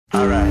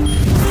All right.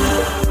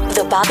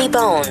 The Bobby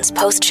Bones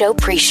post-show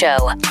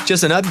pre-show.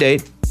 Just an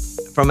update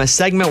from a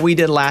segment we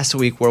did last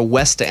week where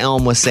West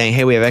Elm was saying,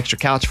 hey, we have extra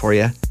couch for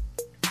you.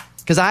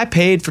 Because I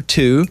paid for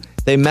 2.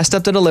 They messed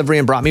up the delivery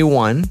and brought me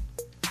 1.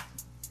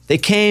 They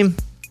came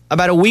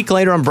about a week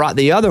later and brought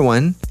the other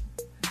one.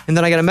 And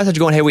then I got a message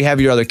going, hey, we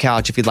have your other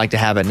couch if you'd like to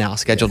have it now.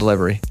 Schedule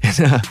delivery.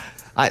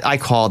 I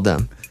called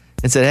them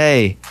and said,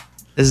 hey,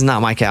 this is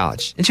not my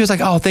couch. And she was like,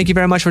 oh, thank you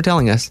very much for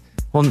telling us.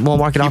 We'll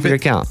mark it off your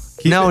account.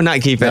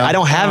 Not keep it. I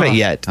don't have it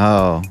yet.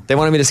 Oh. They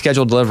wanted me to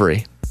schedule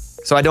delivery.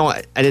 So I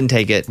didn't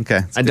take it. Okay.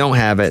 I don't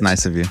have it. It's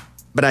nice of you.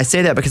 But I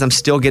say that because I'm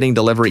still getting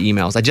delivery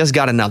emails. I just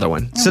got another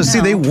one. So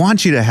see, they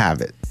want you to have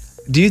it.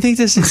 Do you think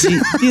this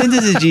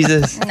is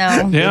Jesus?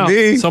 No.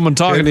 Yeah. Someone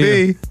talking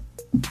to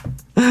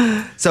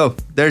you. So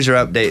there's your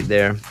update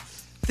there.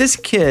 This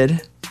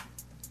kid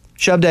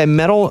shoved a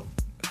metal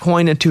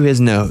coin into his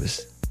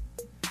nose.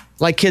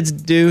 Like kids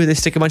do. They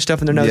stick a bunch of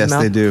stuff in their nose and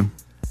mouth. Yes, they do.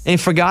 And he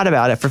forgot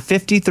about it for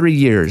 53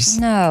 years.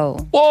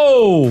 No.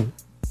 Whoa.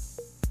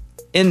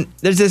 And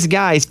there's this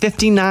guy, he's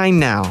 59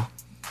 now.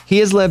 He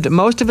has lived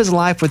most of his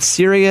life with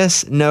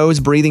serious nose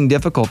breathing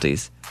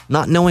difficulties,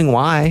 not knowing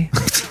why.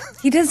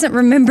 He doesn't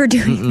remember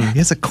doing that. He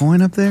has a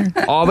coin up there?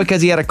 All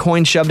because he had a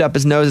coin shoved up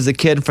his nose as a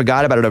kid and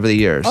forgot about it over the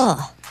years. Ugh.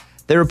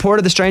 They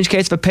reported the strange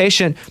case of a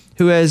patient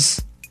who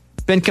has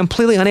been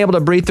completely unable to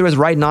breathe through his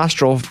right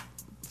nostril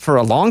for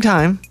a long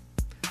time.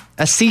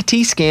 A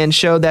CT scan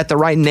showed that the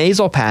right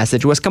nasal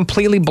passage was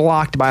completely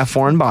blocked by a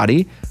foreign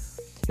body.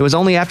 It was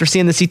only after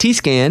seeing the CT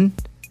scan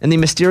and the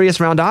mysterious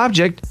round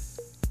object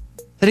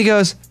that he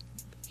goes,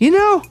 when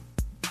I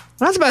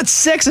was about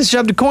 6, I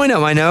shoved a coin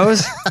up my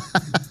nose.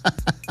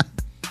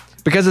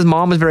 Because his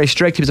mom was very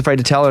strict, he was afraid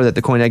to tell her that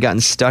the coin had gotten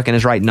stuck in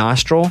his right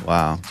nostril.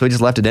 Wow. So he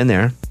just left it in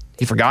there.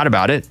 He forgot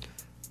about it.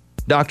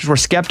 Doctors were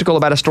skeptical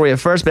about his story at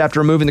first, but after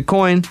removing the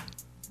coin,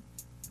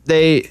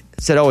 they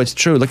said, oh, it's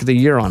true. Look at the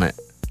year on it.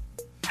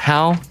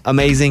 How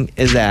amazing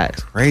is that?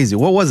 Crazy.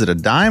 What was it, a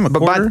dime, a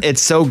quarter? But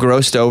it's so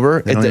grossed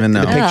over. I don't even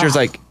know. The picture's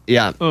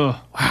Ugh.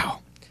 Wow.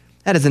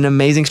 That is an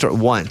amazing story.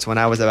 Once, when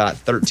I was about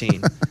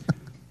 13,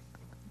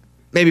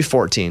 maybe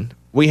 14,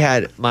 we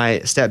had my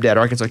stepdad,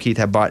 Arkansas Keith,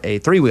 had bought a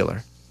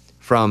 3-wheeler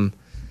from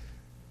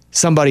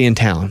somebody in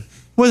town.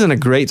 Wasn't a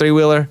great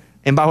 3-wheeler.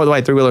 And by the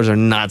way, 3-wheelers are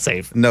not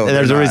safe. No, and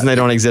there's a they're reason not. they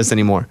don't exist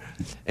anymore.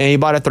 And he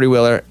bought a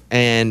 3-wheeler,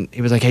 and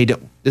he was like, hey,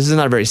 this is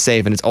not very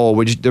safe, and it's old.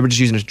 They were just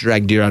using it to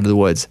drag deer out of the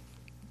woods.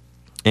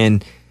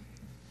 And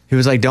he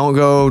was like, don't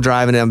go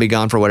driving it and be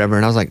gone for whatever.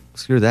 And I was like,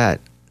 screw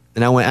that.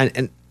 And I went,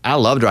 and I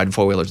loved riding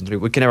 4-wheelers and 3.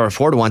 We could never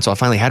afford one, so I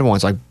finally had one.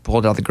 So I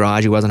pulled it out the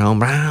garage. He wasn't home.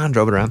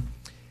 Drove it around.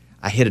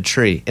 I hit a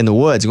tree in the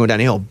woods going down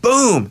the hill.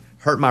 Boom!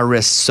 Hurt my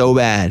wrist so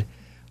bad.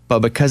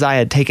 But because I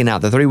had taken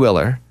out the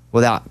 3-wheeler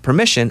without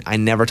permission, I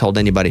never told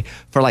anybody.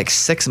 For like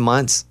 6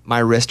 months, my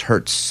wrist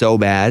hurt so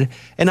bad.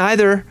 And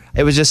either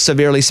it was just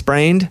severely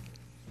sprained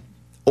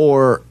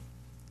or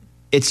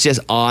it's just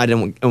odd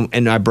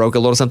and I broke a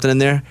little something in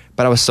there.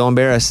 But I was so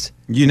embarrassed.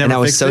 You never And I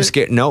was fixed so it?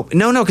 scared. No,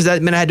 because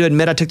that meant I had to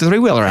admit I took the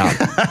 3-wheeler out.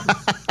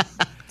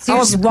 So you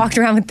just walked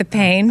around with the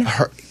pain?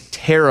 Hurt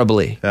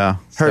terribly. Yeah.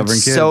 Hurt stubborn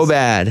so kids.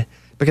 bad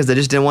because I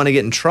just didn't want to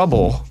get in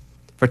trouble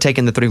for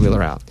taking the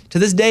 3-wheeler out. To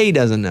this day, he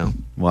doesn't know.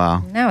 Wow.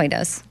 Now he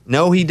does.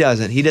 No, he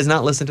doesn't. He does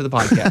not listen to the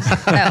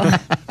podcast.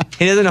 No.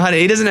 He doesn't know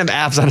he doesn't have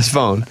apps on his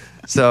phone.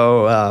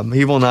 So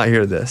he will not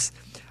hear this.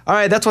 All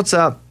right, that's what's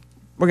up.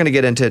 We're going to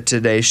get into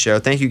today's show.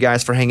 Thank you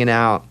guys for hanging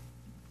out.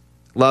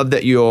 Love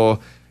that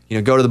you'll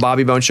go to the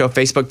Bobby Bones Show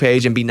Facebook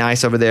page and be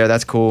nice over there.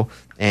 That's cool.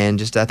 And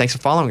just thanks for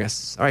following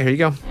us. All right, here you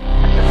go.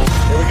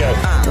 Here we go.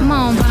 Come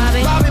on,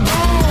 Bobby.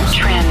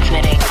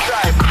 Transmitting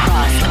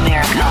across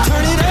America.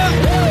 Turn it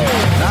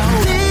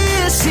up.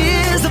 This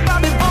is the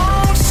Bobby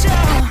Bones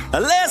Show.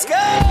 Let's go.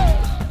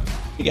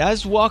 Hey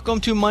guys,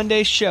 welcome to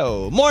Monday's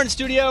show. Morning,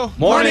 studio.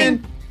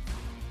 Morning.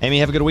 Amy,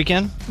 have a good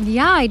weekend?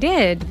 Yeah, I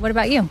did. What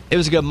about you? It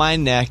was good. My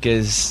neck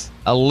is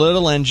a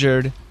little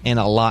injured and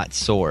a lot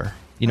sore.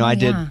 I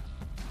did.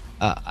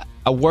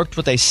 I worked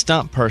with a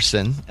stunt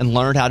person and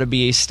learned how to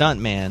be a stunt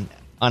man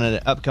on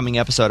an upcoming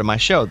episode of my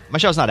show. My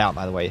show's not out,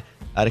 by the way,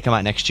 to come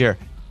out next year.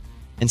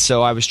 And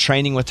so I was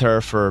training with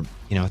her for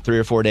 3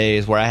 or 4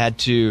 days where I had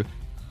to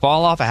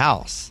fall off a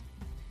house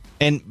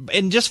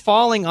and just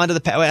falling onto the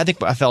pad. I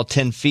think I fell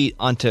 10 feet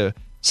onto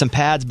some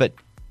pads, but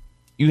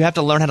you have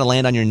to learn how to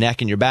land on your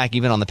neck and your back,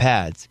 even on the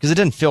pads, because it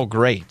didn't feel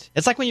great.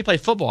 It's like when you play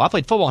football. I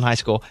played football in high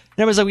school, and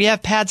everybody's like, we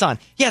have pads on.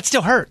 Yeah, it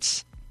still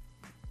hurts.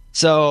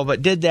 So,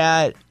 but did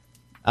that,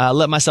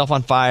 lit myself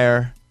on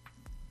fire.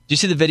 Do you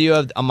see the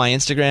video on my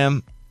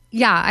Instagram?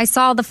 Yeah, I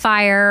saw the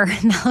fire.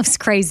 That was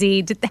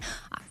crazy.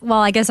 Well,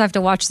 I guess I have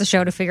to watch the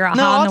show to figure out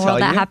how in the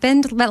world that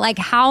happened. But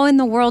how in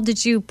the world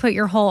did you put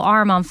your whole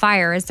arm on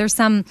fire? Is there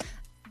some,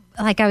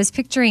 I was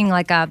picturing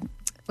like a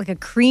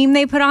cream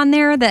they put on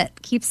there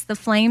that keeps the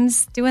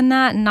flames doing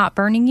that and not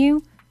burning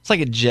you? It's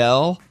like a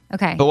gel.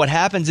 Okay. But what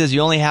happens is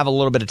you only have a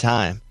little bit of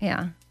time.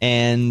 Yeah.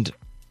 And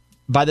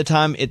by the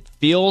time it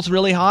feels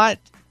really hot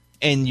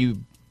and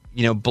you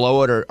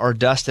blow it or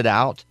dust it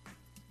out,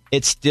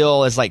 it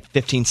still is like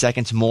 15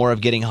 seconds more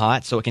of getting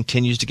hot. So it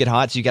continues to get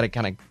hot. So you got to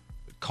kind of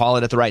call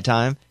it at the right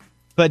time.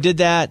 But I did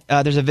that.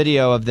 There's a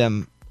video of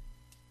them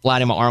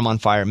lighting my arm on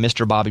fire,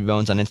 Mr. Bobby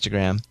Bones on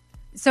Instagram.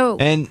 So,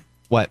 and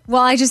what?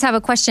 Well, I just have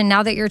a question.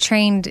 Now that you're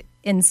trained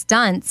in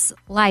stunts,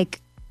 like,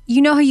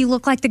 you know how you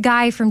look like the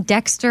guy from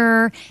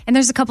Dexter, and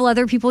there's a couple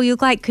other people you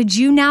look like. Could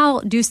you now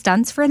do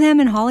stunts for them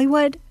in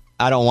Hollywood?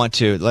 I don't want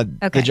to.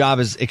 The job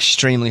is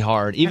extremely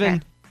hard.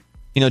 Even,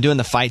 doing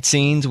the fight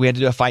scenes, we had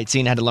to do a fight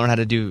scene. I had to learn how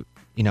to do,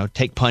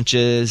 take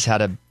punches,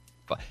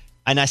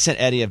 and I sent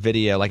Eddie a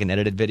video, like an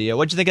edited video.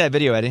 What'd you think of that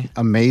video, Eddie?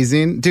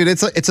 Amazing. Dude,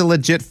 it's a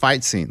legit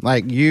fight scene.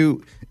 Like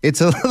you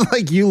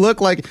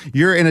look like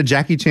you're in a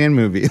Jackie Chan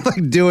movie,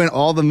 like doing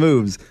all the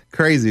moves.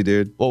 Crazy,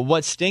 dude. Well,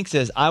 what stinks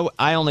is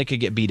I only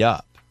could get beat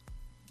up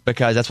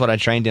because that's what I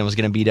trained in, was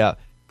getting beat up.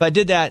 But I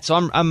did that, so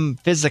I'm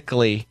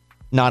physically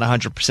not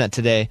 100%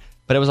 today,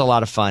 but it was a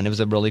lot of fun. It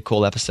was a really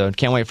cool episode.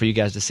 Can't wait for you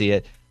guys to see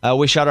it.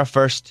 We shot our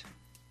first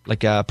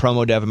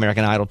promo day of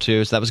American Idol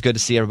 2, so that was good to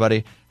see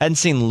everybody. I hadn't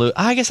seen Luke.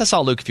 I guess I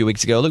saw Luke a few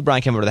weeks ago. Luke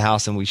Bryan came over to the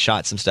house and we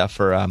shot some stuff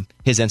for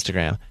his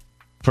Instagram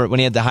for when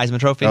he had the Heisman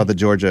Trophy. Oh, the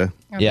Georgia.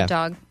 The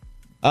dog.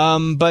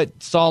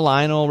 But saw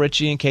Lionel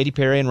Richie and Katy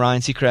Perry and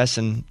Ryan Seacrest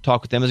and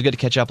talk with them. It was good to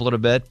catch up a little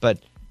bit, but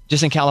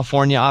just in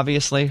California,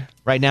 obviously,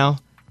 right now.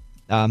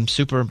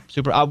 Super.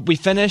 We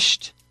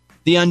finished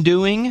The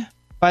Undoing,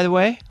 by the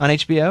way, on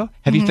HBO.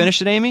 Have you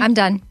finished it, Amy? I'm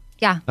done.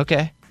 Yeah.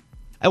 Okay.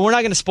 And we're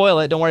not going to spoil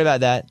it. Don't worry about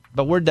that.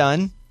 But we're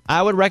done.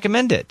 I would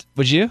recommend it.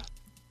 Would you?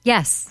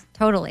 Yes,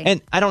 totally. And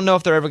I don't know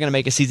if they're ever going to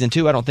make a season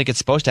 2. I don't think it's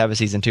supposed to have a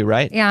season 2,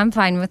 right? Yeah, I'm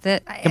fine with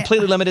it.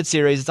 Completely limited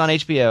series. It's on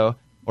HBO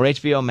or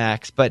HBO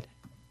Max, but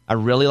I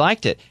really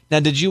liked it. Now,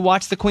 did you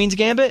watch The Queen's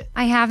Gambit?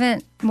 I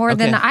haven't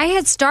than I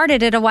had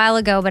started it a while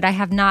ago, but I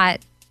have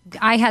not.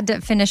 I had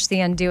to finish The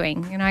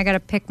Undoing. I got to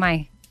pick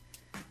my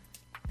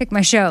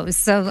shows.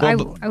 So I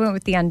went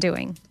with The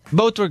Undoing.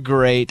 Both were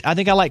great. I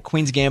think I like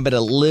Queen's Gambit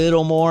a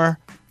little more,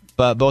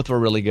 but both were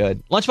really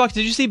good. Lunchbox,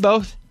 did you see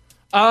both?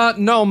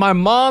 No, my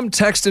mom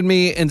texted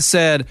me and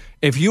said,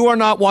 if you are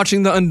not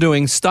watching The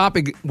Undoing, stop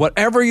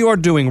whatever you are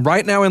doing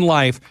right now in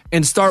life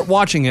and start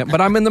watching it.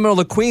 But I'm in the middle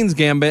of Queen's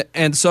Gambit,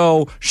 and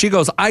so she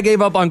goes, I gave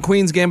up on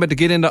Queen's Gambit to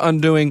get into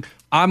Undoing.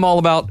 I'm all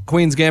about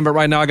Queen's Gambit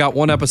right now. I got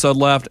one episode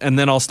left, and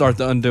then I'll start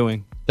The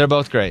Undoing. They're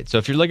both great. So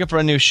if you're looking for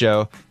a new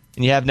show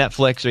and you have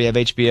Netflix or you have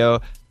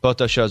HBO, both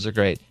those shows are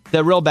great.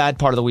 The real bad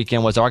part of the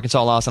weekend was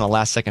Arkansas lost on a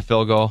last-second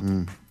field goal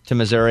to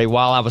Missouri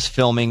while I was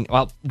filming.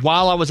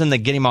 While I was in the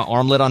getting my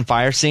arm lit on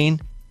fire scene,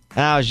 and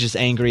I was just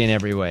angry in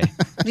every way.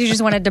 You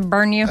just wanted to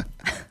burn you?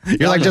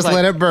 You're like, just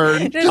let it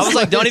burn. I was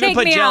like, don't even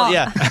put gel. Out.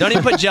 Yeah, don't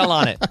even put gel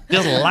on it.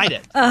 Just light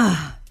it.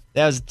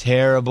 That was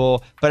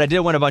terrible. But I did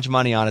win a bunch of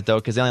money on it, though,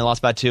 because they only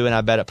lost by 2, and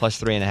I bet it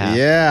plus 3.5.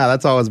 Yeah,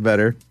 that's always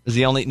better. It was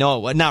the only...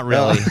 No, not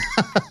really.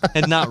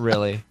 Not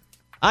really.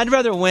 I'd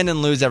rather win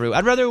and lose every week.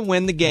 I'd rather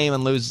win the game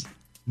and lose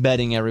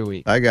betting every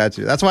week. I got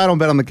you. That's why I don't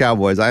bet on the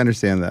Cowboys. I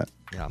understand that.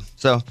 Yeah.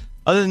 So,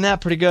 other than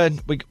that, pretty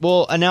good.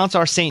 We'll announce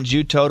our St.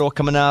 Jude total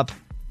coming up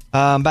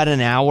about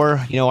an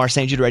hour. Our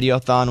St. Jude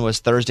Radiothon was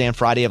Thursday and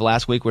Friday of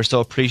last week. We're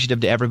so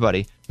appreciative to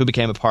everybody who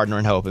became a partner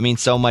in Hope. It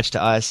means so much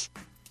to us.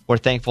 We're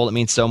thankful. It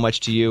means so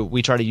much to you.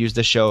 We try to use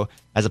this show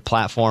as a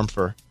platform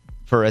for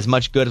as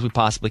much good as we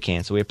possibly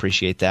can, so we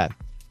appreciate that.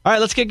 All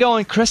right, let's get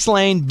going. Chris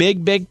Lane,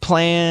 Big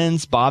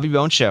Plans, Bobby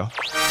Bones Show.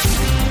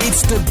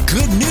 It's the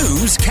Good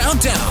News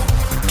Countdown.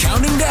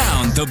 Counting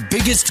down the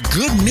biggest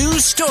good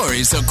news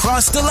stories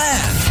across the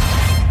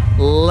land.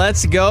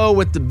 Let's go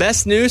with the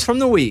best news from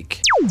the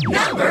week.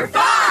 Number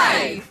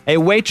 5. A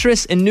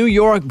waitress in New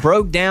York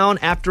broke down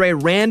after a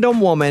random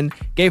woman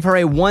gave her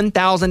a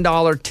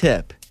 $1,000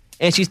 tip.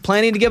 And she's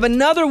planning to give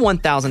another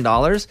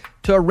 $1,000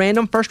 to a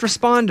random first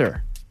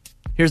responder.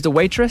 Here's the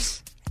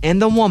waitress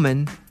and the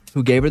woman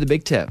who gave her the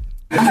big tip.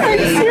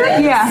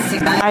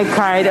 Yeah. I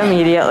cried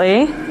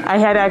immediately. I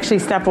had to actually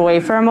step away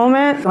for a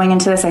moment. Going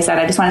into this, I said,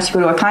 I just wanted to go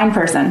to a kind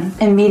person.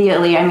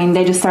 Immediately,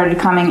 they just started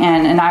coming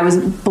in, and I was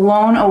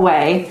blown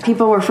away.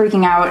 People were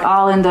freaking out,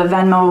 all in the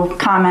Venmo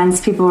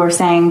comments. People were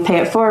saying, pay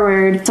it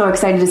forward. So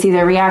excited to see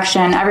their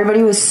reaction.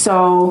 Everybody was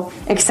so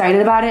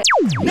excited about it.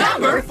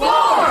 Number 4.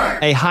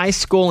 A high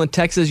school in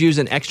Texas used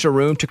an extra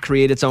room to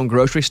create its own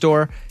grocery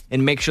store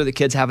and make sure the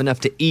kids have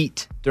enough to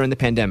eat during the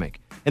pandemic.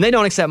 And they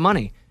don't accept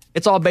money.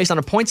 It's all based on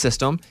a point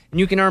system, and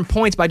you can earn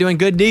points by doing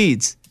good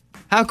deeds.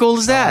 How cool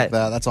is that?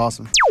 That's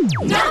awesome.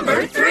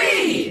 Number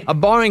 3. A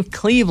bar in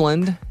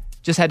Cleveland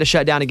just had to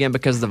shut down again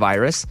because of the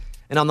virus.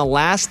 And on the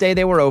last day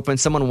they were open,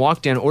 someone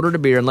walked in, ordered a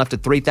beer, and left a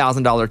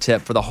 $3,000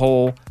 tip for the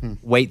whole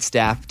wait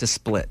staff to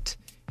split.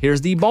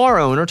 Here's the bar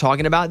owner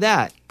talking about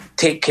that.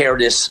 Take care of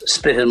this,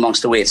 split it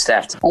amongst the wait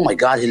staff. Oh my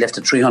God, he left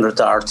a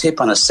 $300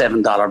 tip on a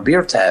 $7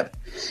 beer tab.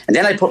 And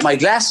then I put my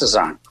glasses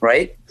on,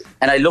 right?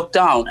 And I look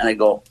down and I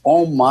go,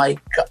 oh my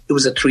God, it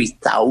was a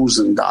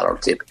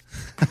 $3,000 tip.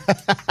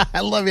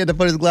 I love he had to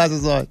put his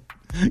glasses on.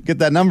 Get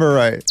that number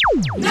right.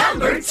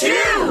 Number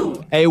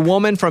 2. A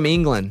woman from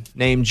England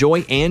named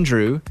Joy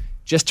Andrew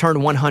just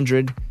turned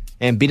 100,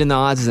 and beating the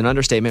odds is an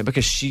understatement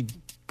because she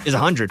is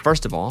 100,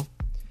 first of all.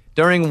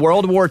 During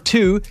World War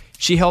II,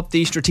 she helped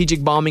the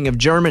strategic bombing of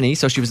Germany,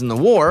 so she was in the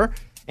war,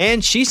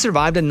 and she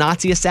survived a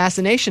Nazi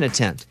assassination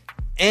attempt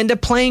and a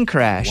plane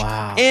crash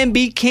and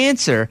beat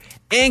cancer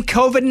and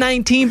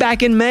COVID-19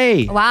 back in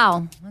May.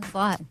 Wow, that's a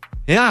lot.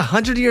 Yeah,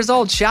 100 years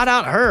old. Shout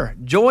out her.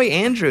 Joy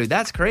Andrew.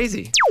 That's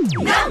crazy.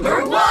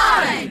 Number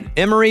 1.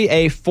 Emery,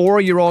 a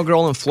 4-year-old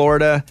girl in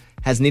Florida,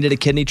 has needed a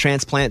kidney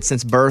transplant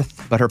since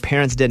birth, but her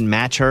parents didn't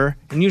match her.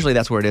 And usually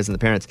that's where it is in the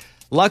parents.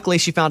 Luckily,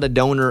 she found a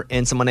donor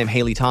in someone named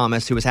Haley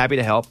Thomas, who was happy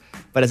to help.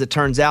 But as it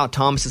turns out,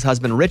 Thomas's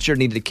husband, Richard,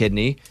 needed a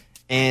kidney.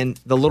 And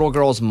the little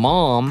girl's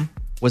mom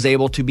was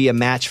able to be a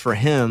match for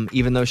him,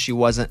 even though she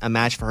wasn't a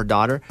match for her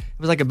daughter. It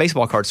was like a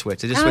baseball card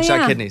switch. They just switched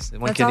out kidneys.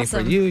 One kidney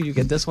for you, you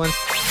get this one.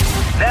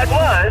 That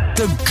was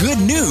the Good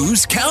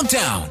News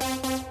Countdown.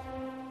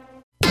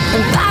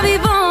 Bobby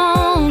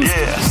Bones.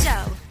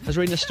 Yeah. I was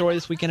reading a story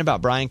this weekend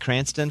about Bryan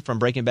Cranston from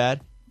Breaking Bad.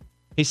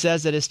 He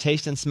says that his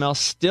taste and smell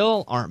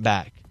still aren't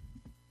back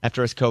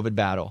after his COVID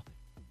battle.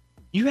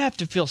 You have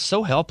to feel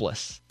so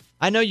helpless.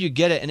 I know you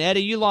get it. And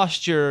Eddie, you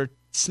lost your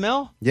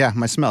smell? Yeah,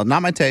 my smell.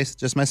 Not my taste,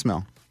 just my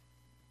smell.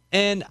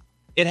 And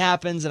it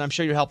happens, and I'm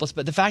sure you're helpless.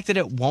 But the fact that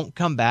it won't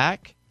come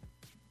back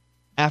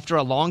after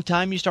a long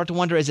time, you start to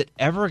wonder, is it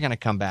ever going to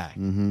come back?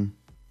 Mm-hmm.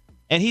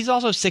 And he's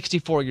also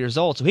 64 years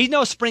old, so he's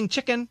no spring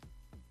chicken.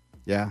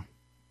 Yeah.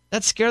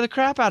 That scared the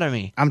crap out of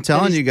me. I'm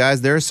telling you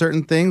guys, there are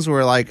certain things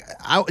where, like,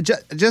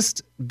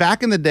 just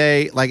back in the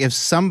day, like if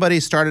somebody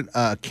started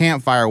a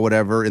campfire or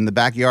whatever in the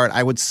backyard,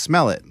 I would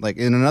smell it, like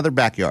in another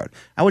backyard.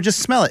 I would just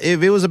smell it.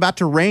 If it was about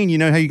to rain, you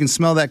know how you can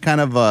smell that kind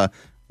of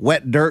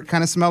wet dirt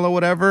kind of smell or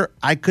whatever?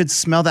 I could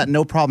smell that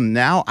no problem.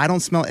 Now, I don't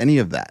smell any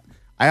of that.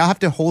 I'll have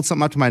to hold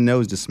something up to my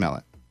nose to smell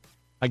it.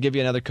 I'll give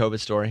you another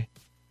COVID story.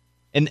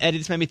 And Eddie,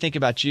 this made me think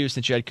about you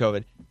since you had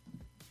COVID.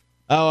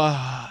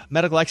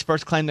 Medical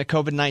experts claim that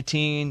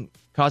COVID-19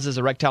 causes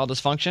erectile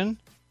dysfunction.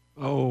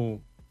 Oh.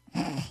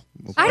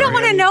 I don't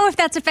want to know if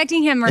that's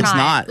affecting him or It's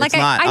not. Like, It's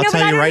not. I I'll know,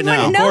 tell but I you don't right even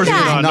now. want to know Of course that.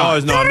 it's not. No,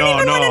 it's not. I don't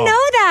even want to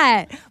know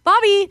that.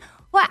 Bobby,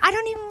 what? I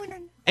don't even want to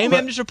know. Amy,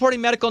 I'm just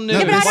reporting medical news.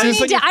 Yeah, but Why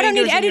you I don't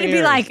need Eddie to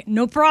be like,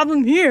 no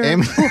problem here.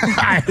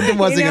 I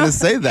wasn't going to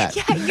say that.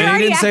 Yeah, And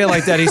he didn't say it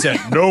like that. He said,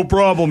 no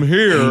problem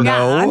here.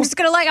 No. I'm just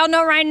going to let y'all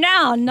know right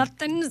now.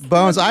 Nothing's.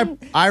 Bones,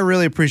 I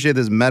really appreciate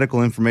this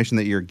medical information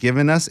that you're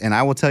giving us, and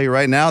I will tell you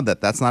right now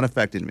that that's not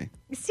affected me.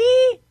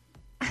 See?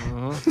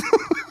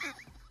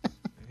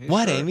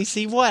 What, Amy?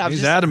 See what? I'm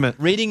He's just adamant.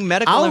 Reading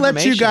medical I'll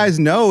information. let you guys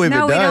know if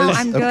No, it we does. don't.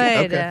 I'm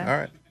good. Okay. All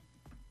right.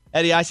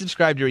 Eddie, I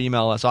subscribed to your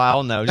email, so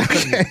I'll know.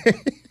 Just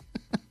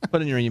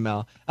put in your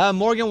email.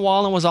 Morgan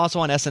Wallen was also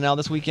on SNL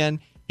this weekend.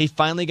 He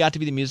finally got to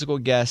be the musical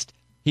guest.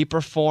 He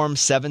performed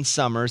 7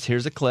 Summers.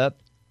 Here's a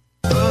clip.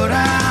 But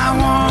I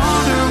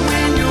wonder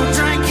when you're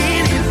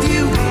drinking if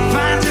you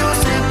find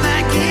yourself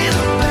thinking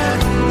about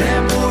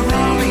that boy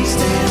from East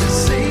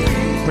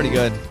Tennessee. Pretty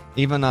good.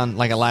 Even on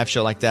like a live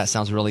show like that,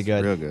 sounds really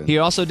good. Real good. He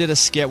also did a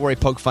skit where he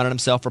poked fun at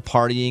himself for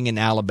partying in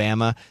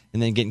Alabama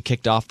and then getting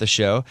kicked off the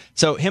show.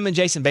 So him and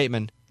Jason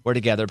Bateman were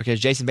together because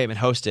Jason Bateman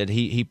hosted.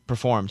 He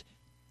performed.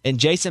 And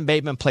Jason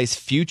Bateman plays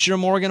future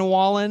Morgan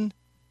Wallen,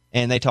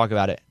 and they talk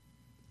about it.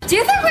 Do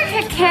you think we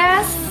could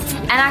kiss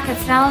and I could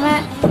film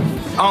it?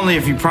 Only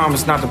if you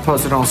promise not to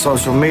post it on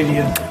social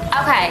media.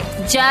 Okay,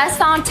 just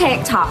on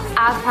TikTok,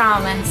 I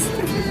promise.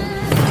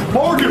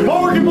 Morgan!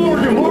 Hey,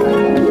 Morgan!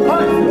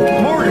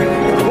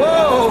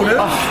 Whoa, dude.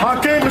 I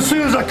came as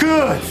soon as I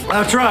could.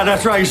 That's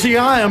right. You see,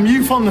 I am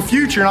you from the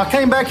future, and I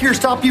came back here to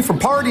stop you from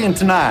partying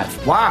tonight.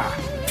 Why?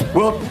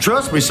 Well,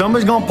 trust me,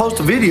 somebody's going to post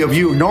a video of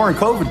you ignoring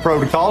COVID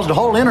protocols. The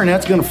whole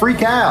internet's going to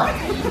freak out.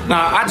 No,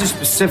 I just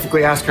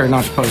specifically asked her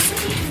not to post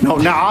it. No,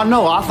 now I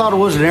know. I thought it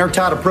was an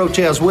airtight approach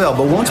as well.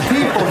 But once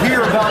people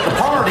hear about the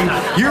party,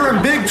 you're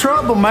in big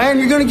trouble, man.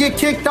 You're going to get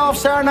kicked off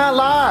Saturday Night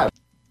Live.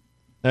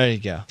 There you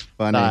go.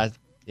 Funny.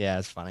 Yeah,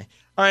 it's funny.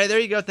 All right, there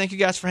you go. Thank you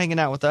guys for hanging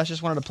out with us.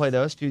 Just wanted to play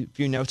those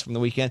few notes from the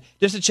weekend.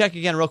 Just to check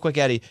again real quick,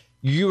 Eddie,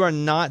 you are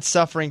not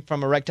suffering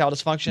from erectile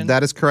dysfunction?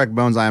 That is correct,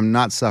 Bones. I am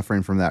not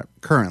suffering from that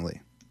currently.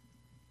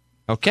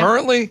 Okay.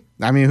 Currently?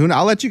 I mean,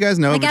 I'll let you guys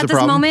know Like if it's at a this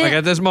problem. moment? Like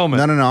at this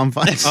moment. No, I'm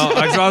fine. Oh, that's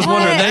what I was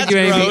wondering. Thank you,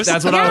 Amy. gross.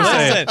 That's what I was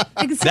saying.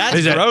 Listen,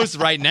 that's gross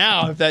right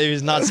now if that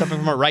he's not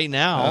suffering from it right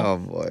now. Oh,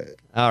 boy.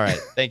 All right.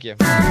 Thank you.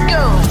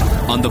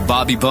 On the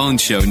Bobby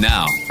Bones Show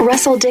now.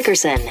 Russell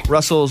Dickerson.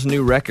 Russell's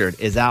new record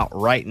is out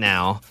right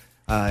now.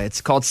 It's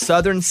called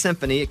Southern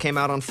Symphony. It came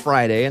out on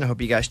Friday, and I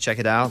hope you guys check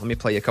it out. Let me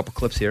play you a couple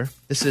clips here.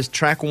 This is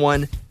track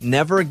 1,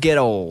 Never Get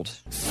Old.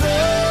 Some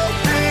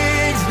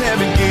things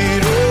never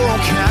get old,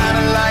 kind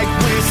of like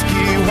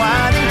whiskey,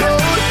 wine, and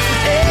gold.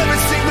 Every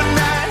single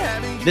night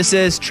having This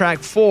is track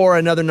 4,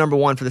 another number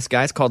 1 for this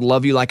guy. It's called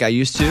Love You Like I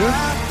Used To. don't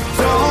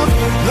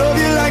love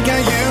you like I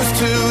used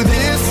to.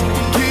 This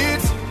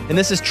kid's And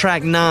this is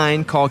track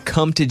 9 called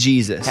Come to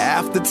Jesus.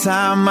 half the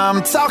time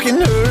I'm talking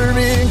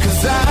hurting,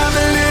 'cause I'm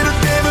a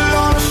little devil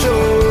on a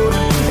shoulder,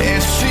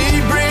 and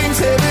she brings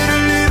heaven a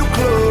little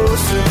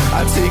closer.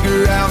 I take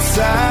her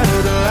outside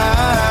of the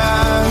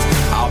lines.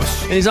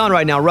 And he's on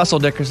right now, Russell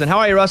Dickerson. How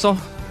are you, Russell?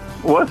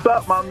 What's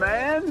up, my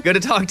man? Good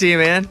to talk to you,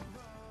 man.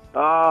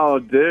 Oh,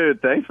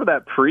 dude, thanks for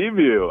that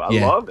preview.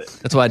 I love it.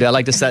 That's what I do. I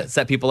like to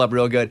set people up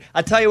real good.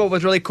 I tell you what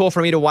was really cool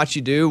for me to watch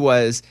you do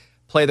was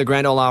play the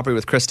Grand Ole Opry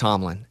with Chris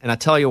Tomlin. And I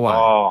tell you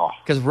why.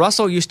 Because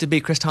Russell used to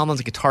be Chris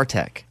Tomlin's guitar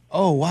tech.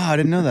 Oh, wow. I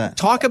didn't know that.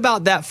 Talk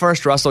about that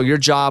first, Russell, your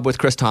job with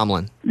Chris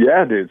Tomlin.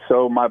 Yeah, dude.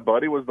 So my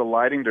buddy was the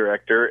lighting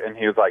director, and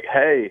he was like,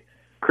 hey,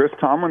 Chris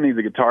Tomlin needs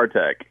a guitar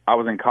tech. I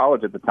was in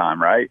college at the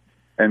time, right?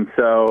 And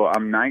so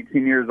I'm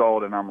 19 years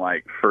old, and I'm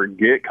like,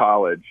 forget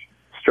college.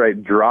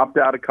 Straight dropped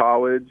out of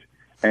college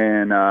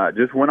and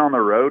just went on the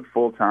road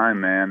full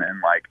time, man.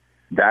 And like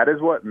that is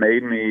what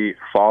made me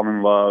fall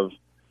in love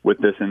with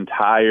this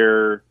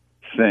entire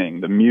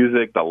thing: the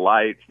music, the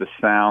lights, the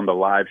sound, the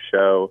live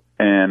show.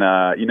 And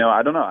I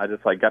don't know. I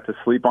just like got to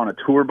sleep on a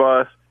tour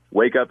bus,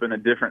 wake up in a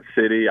different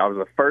city. I was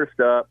the first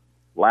up,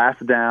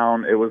 last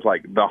down. It was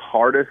like the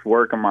hardest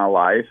work of my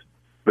life.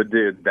 But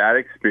dude, that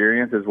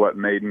experience is what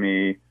made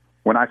me.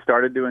 When I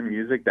started doing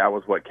music, that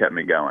was what kept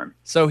me going.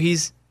 So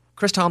he's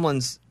Chris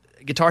Tomlin's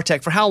guitar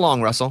tech for how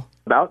long, Russell?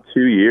 About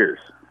 2 years.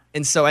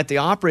 And so at the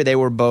Opry, they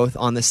were both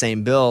on the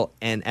same bill.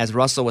 And as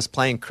Russell was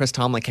playing, Chris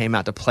Tomlin came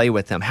out to play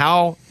with him.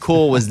 How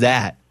cool was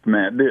that?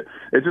 Man, dude,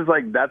 it's just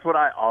like that's what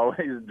I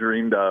always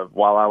dreamed of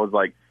while I was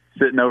like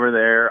sitting over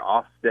there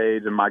off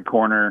stage in my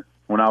corner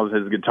when I was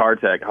his guitar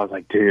tech. I was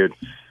like, dude,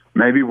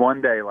 maybe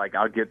one day like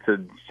I'll get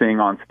to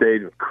sing on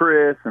stage with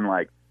Chris and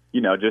like,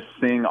 just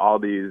sing all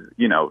these,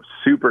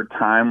 super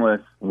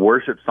timeless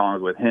worship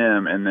songs with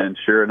him. And then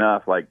sure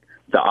enough, like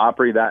the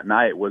Opry that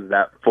night was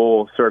that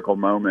full circle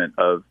moment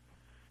of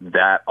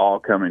that all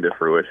coming to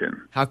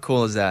fruition. How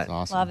cool is that?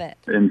 Awesome. Love it.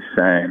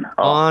 Insane.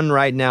 On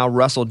right now,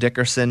 Russell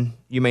Dickerson.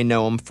 You may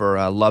know him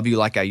for Love You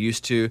Like I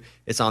Used To.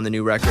 It's on the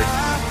new record.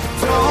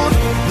 Don't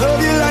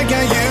love you like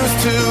I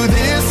used to.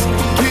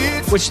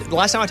 This Which, the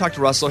last time I talked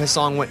to Russell, his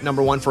song went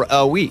number one for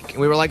a week. And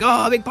we were like,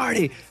 oh, big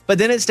party. But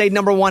then it stayed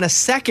number one a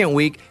second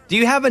week. Do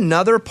you have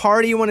another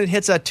party when it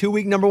hits a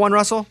 2-week number one,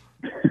 Russell?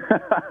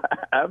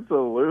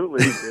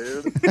 Absolutely,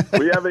 dude.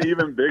 We have an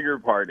even bigger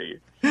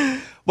party.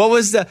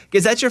 Is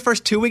that your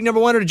first 2-week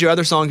number one, or did your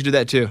other songs do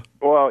that too?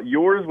 Well,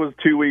 yours was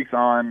 2 weeks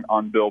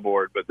on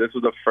Billboard, but this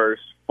was the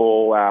first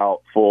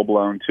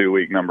full-blown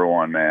 2-week number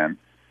one, man.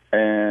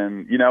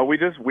 And,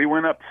 we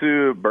went up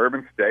to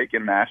Bourbon Steak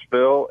in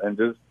Nashville and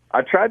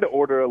I tried to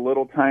order a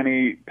little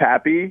tiny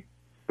pappy,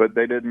 but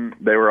they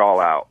didn't. They were all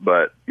out.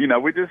 But, we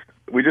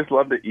just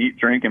love to eat,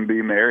 drink, and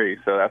be merry.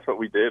 So that's what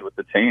we did with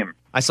the team.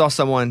 I saw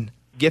someone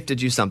gifted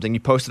you something.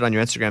 You posted on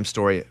your Instagram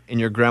story in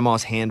your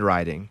grandma's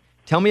handwriting.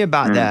 Tell me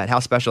about that, how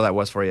special that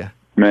was for you.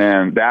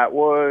 Man, that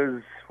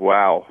was,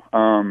 wow.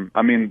 I'm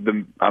trying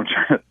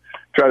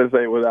to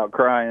say it without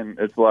crying.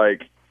 It's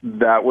like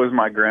that was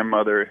my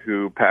grandmother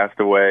who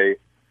passed away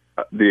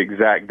the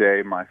exact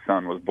day my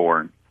son was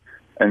born.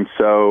 And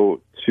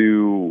so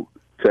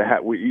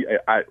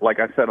like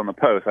I said on the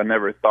post, I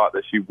never thought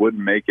that she would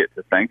make it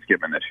to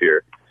Thanksgiving this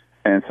year.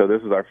 And so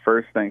this was our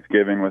first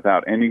Thanksgiving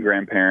without any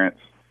grandparents.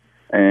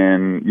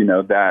 And,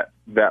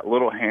 that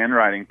little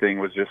handwriting thing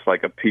was just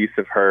like a piece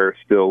of her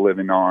still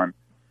living on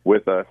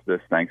with us this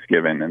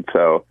Thanksgiving. And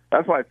so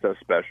that's why it's so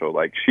special.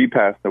 Like she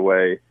passed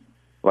away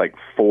like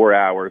 4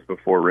 hours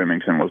before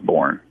Remington was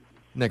born.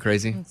 Isn't that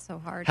crazy? It's so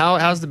hard.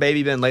 How's the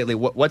baby been lately?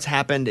 What's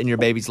happened in your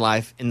baby's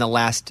life in the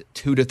last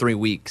 2 to 3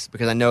 weeks?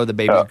 Because I know the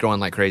baby's growing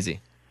like crazy.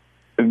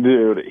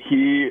 Dude,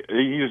 he's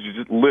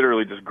just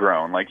literally just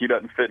grown. Like he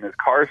doesn't fit in his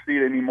car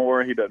seat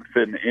anymore. He doesn't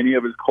fit in any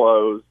of his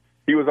clothes.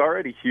 He was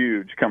already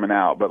huge coming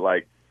out, but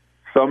like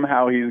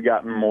somehow he's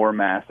gotten more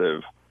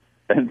massive.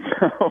 And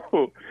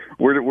so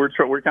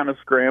we're kind of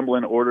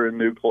scrambling, ordering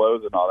new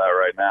clothes and all that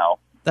right now.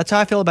 That's how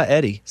I feel about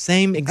Eddie.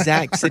 Same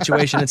exact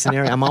situation and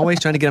scenario. I'm always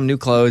trying to get him new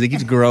clothes. He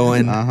keeps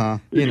growing.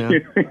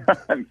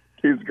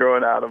 He's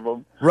growing out of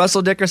them.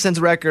 Russell Dickerson's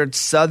record,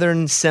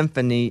 Southern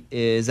Symphony,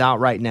 is out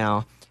right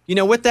now.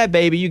 With that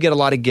baby, you get a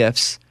lot of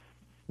gifts.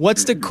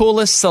 What's the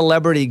coolest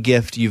celebrity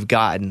gift you've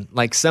gotten?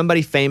 Like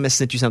somebody famous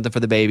sent you something for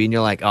the baby, and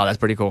you're like, oh, that's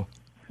pretty cool.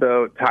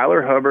 So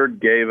Tyler Hubbard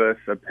gave us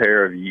a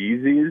pair of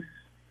Yeezys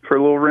for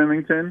little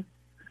Remington.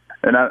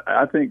 And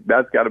I think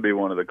that's got to be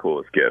one of the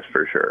coolest gifts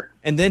for sure.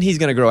 And then he's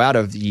going to grow out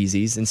of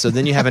Yeezys, and so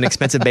then you have an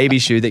expensive baby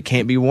shoe that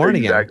can't be worn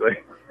again. Exactly.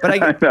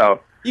 But I know.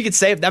 You could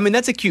say,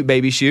 that's a cute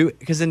baby shoe,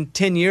 because in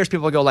 10 years,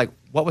 people will go like,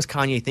 what was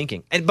Kanye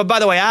thinking? But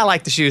by the way, I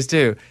like the shoes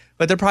too.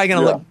 But they're probably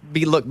going to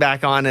be looked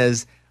back on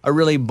as a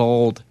really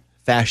bold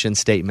fashion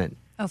statement.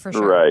 Oh, for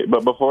sure. Right.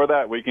 But before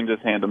that, we can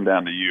just hand them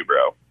down to you,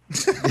 bro.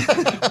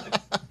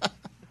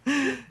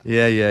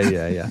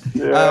 Yeah.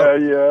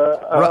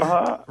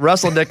 Uh-huh.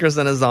 Russell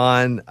Dickerson is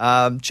on.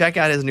 Check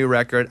out his new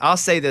record. I'll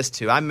say this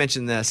too. I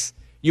mentioned this.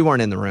 You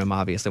weren't in the room,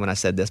 obviously, when I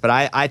said this, but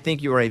I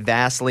think you are a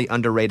vastly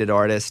underrated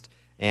artist,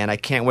 and I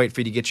can't wait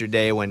for you to get your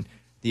day when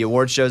the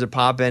award shows are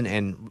popping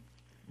and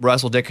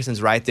Russell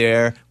Dickerson's right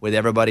there with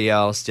everybody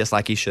else, just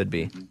like he should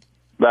be.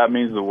 That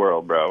means the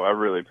world, bro. I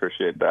really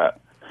appreciate that.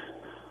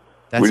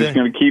 That's We're just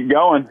going to keep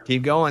going.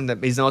 Keep going.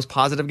 He's the most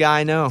positive guy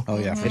I know. Oh,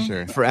 yeah, for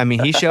sure.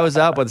 He shows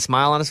up with a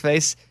smile on his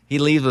face. He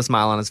leaves with a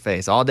smile on his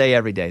face all day,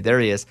 every day. There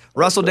he is.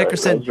 Russell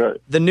Dickerson. That's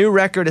right. The new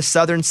record is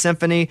Southern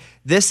Symphony.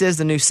 This is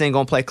the new single.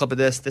 I'll play a clip of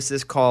this. This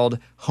is called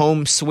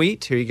Home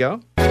Sweet. Here you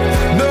go.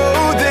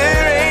 No,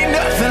 there ain't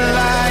nothing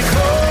like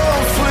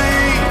home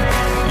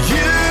sweet.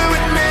 You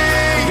and me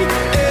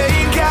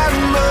ain't got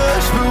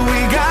much, but we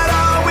got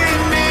all we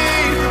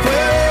need.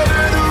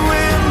 Wherever the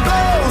wind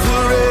blows,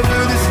 wherever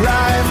this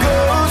life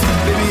goes,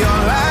 baby,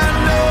 all I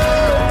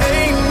know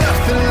ain't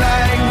nothing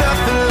like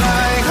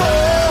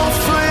home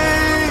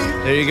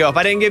sweet. There you go. If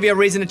I didn't give you a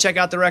reason to check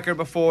out the record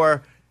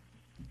before,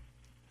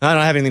 I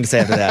don't have anything to say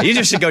after that. You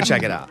just should go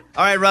check it out.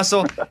 All right,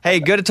 Russell. Hey,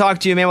 good to talk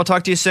to you, man. We'll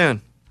talk to you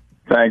soon.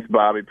 Thanks,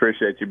 Bobby.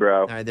 Appreciate you,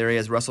 bro. All right, there he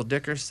is, Russell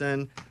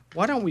Dickerson.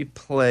 Why don't we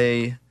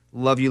play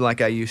Love You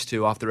Like I Used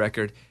To off the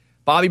record?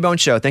 Bobby Bone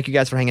Show. Thank you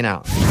guys for hanging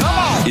out.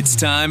 It's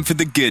time for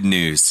the good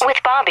news. With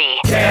Bobby.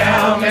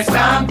 Tell me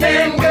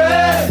something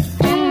good.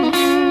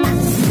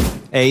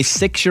 A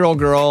 6-year-old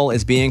girl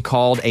is being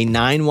called a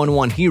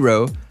 911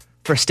 hero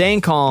for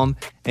staying calm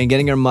and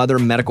getting her mother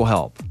medical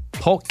help.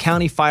 Polk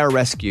County Fire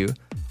Rescue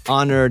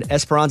honored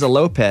Esperanza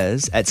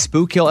Lopez at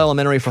Spook Hill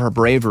Elementary for her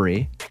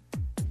bravery.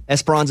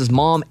 Esperanza's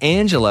mom,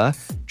 Angela,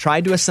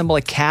 tried to assemble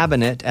a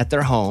cabinet at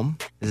their home.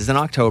 This is in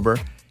October.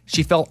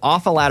 She fell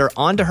off a ladder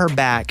onto her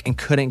back and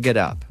couldn't get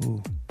up.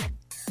 Ooh.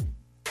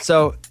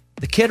 So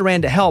the kid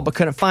ran to help but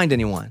couldn't find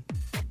anyone.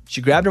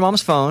 She grabbed her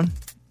mom's phone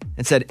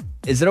and said,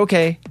 "Is it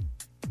okay?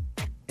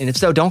 And if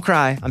so, don't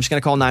cry. I'm just going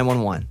to call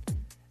 911.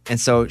 And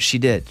so she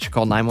did. She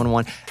called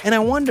 911. And I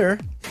wonder,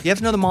 you have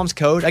to know the mom's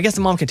code? I guess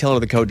the mom can tell her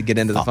the code to get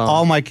into the phone.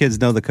 All my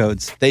kids know the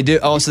codes. They do?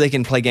 Oh, so they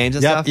can play games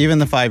and stuff? Even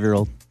the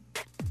 5-year-old.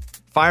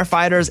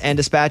 Firefighters and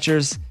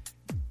dispatchers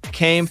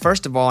came,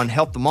 first of all, and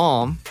helped the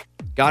mom.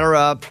 Got her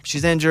up.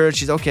 She's injured.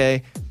 She's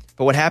okay.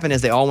 But what happened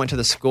is they all went to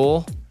the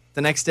school the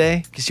next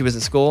day because she was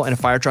at school in a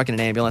fire truck and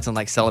an ambulance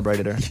and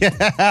celebrated her. Yeah,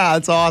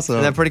 that's awesome.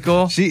 Isn't that pretty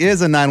cool? She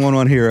is a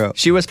 911 hero.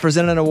 She was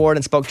presented an award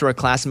and spoke to her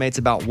classmates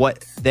about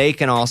what they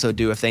can also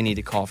do if they need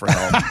to call for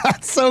help.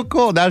 That's so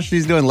cool. Now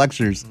she's doing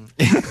lectures.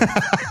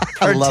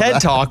 Her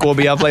TED Talk will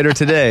be up later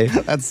today.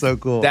 That's so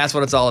cool. That's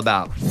what it's all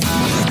about.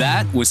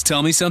 That was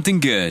Tell Me Something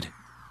Good.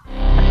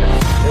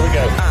 Here we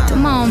go.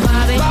 Come on,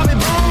 Bobby.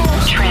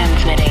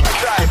 Transmitting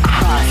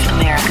across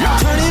America.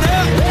 Turn it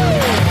up.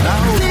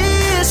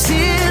 This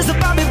is the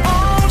Bobby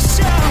Bones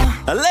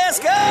Show. Let's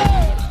go.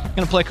 I'm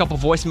going to play a couple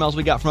voicemails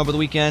we got from over the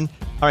weekend.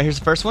 All right, here's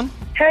the first one.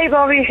 Hey,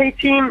 Bobby. Hey,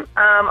 team.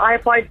 I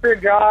applied for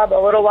a job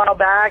a little while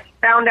back.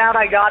 Found out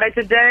I got it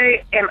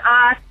today, and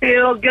I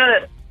feel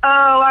good.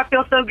 Oh, I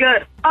feel so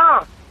good.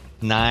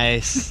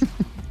 Nice.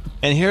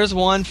 And here's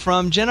one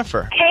from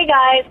Jennifer. Hey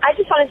guys, I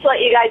just wanted to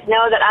let you guys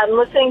know that I'm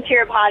listening to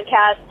your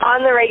podcast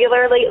on the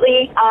regular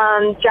lately,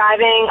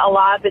 driving a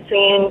lot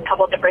between a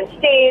couple different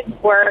states,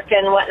 work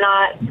and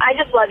whatnot. I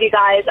just love you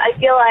guys. I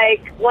feel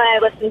like when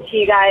I listen to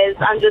you guys,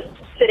 I'm just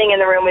sitting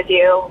in the room with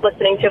you,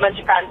 listening to a bunch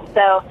of friends.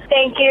 So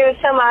thank you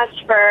so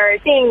much for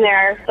being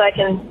there so I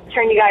can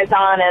turn you guys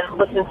on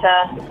and listen to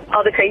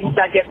all the crazy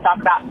stuff you have to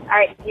talk about. All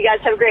right, you guys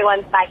have a great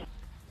one. Bye.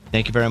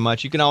 Thank you very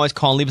much. You can always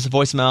call and leave us a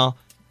voicemail.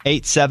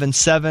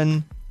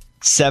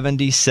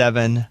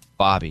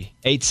 877-77-BOBBY.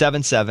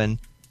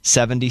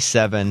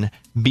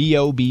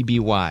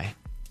 877-77-BOBBY.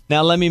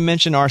 Now, let me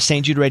mention our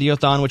St. Jude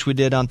Radiothon, which we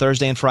did on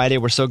Thursday and Friday.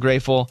 We're so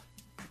grateful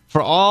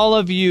for all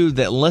of you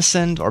that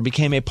listened or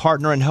became a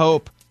partner in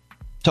hope,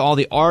 to all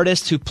the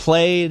artists who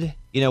played.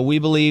 You know, we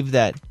believe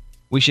that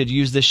we should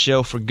use this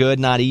show for good,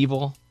 not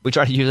evil. We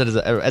try to use it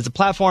as a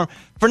platform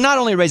for not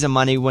only raising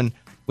money when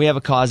we have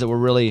a cause that we're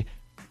really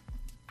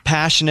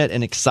passionate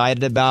and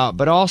excited about,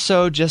 but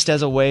also just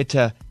as a way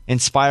to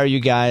inspire you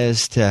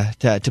guys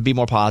to be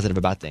more positive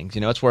about things.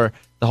 You know, it's where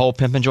the whole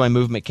Pimp and Joy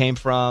movement came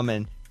from.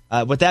 And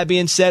with that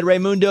being said,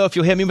 Raymundo, if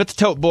you'll hit me with the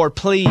tote board,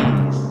 please.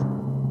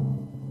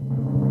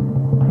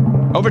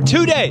 Over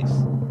 2 days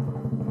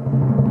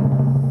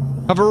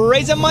of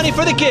raising money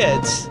for the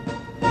kids,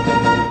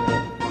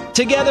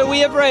 together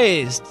we have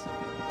raised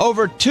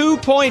over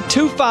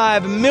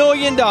 $2.25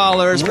 million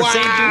for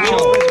St. Jude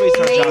Children's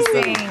Research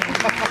Hospital.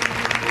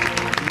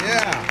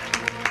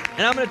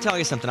 And I'm going to tell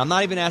you something. I'm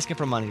not even asking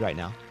for money right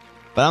now.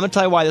 But I'm going to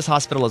tell you why this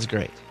hospital is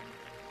great.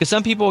 Because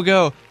some people will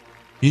go,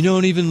 you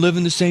don't even live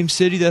in the same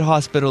city that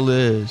hospital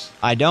is.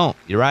 I don't.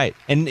 You're right.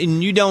 And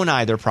you don't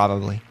either,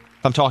 probably.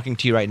 If I'm talking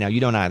to you right now, you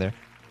don't either.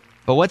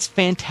 But what's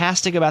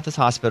fantastic about this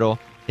hospital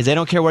is they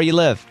don't care where you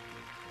live.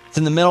 It's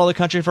in the middle of the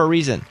country for a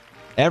reason.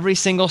 Every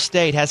single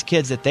state has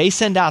kids that they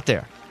send out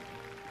there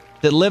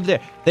that live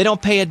there. They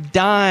don't pay a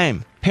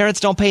dime.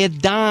 Parents don't pay a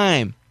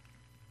dime.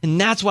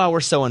 And that's why we're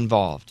so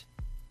involved.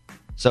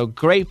 So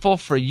grateful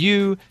for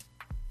you.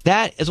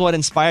 That is what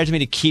inspires me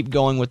to keep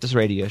going with this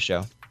radio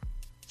show.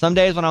 Some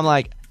days when I'm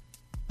like,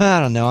 I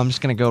don't know, I'm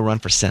just going to go run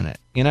for Senate,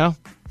 you know?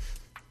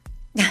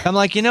 I'm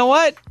like, you know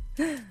what?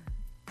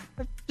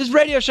 This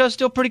radio show is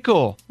still pretty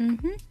cool.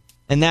 Mm-hmm.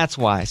 And that's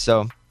why.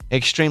 So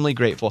extremely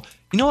grateful.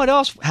 You know what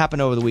else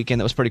happened over the weekend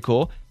that was pretty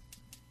cool?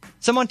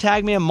 Someone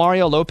tagged me in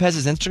Mario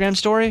Lopez's Instagram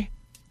story.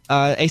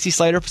 AC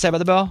Slater, Saved by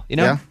the Bell, you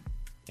know? Yeah.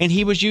 And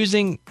he was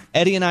using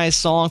Eddie and I's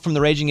song from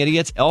the Raging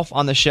Idiots, Elf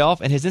on the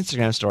Shelf, in his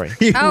Instagram story.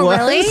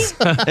 Really?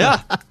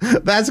 Yeah.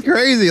 That's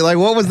crazy. Like,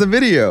 what was the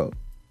video?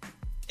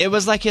 It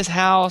was like his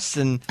house,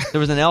 and there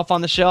was an elf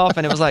on the shelf,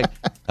 and it was like,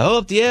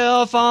 oh, the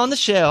elf on the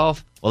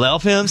shelf will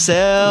elf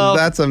himself.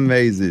 That's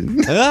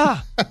amazing.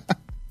 Yeah.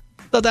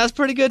 So that's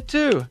pretty good,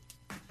 too.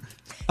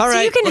 All right.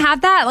 So you can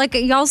have that? Like,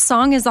 y'all's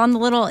song is on the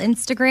little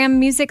Instagram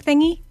music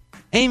thingy?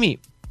 Amy,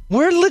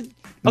 we're...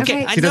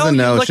 Okay, I she doesn't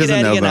know. Look She at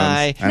doesn't Eddie know,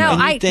 and Bones. I. No, and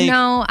you I think,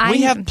 no.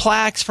 We have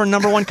plaques for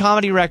 #1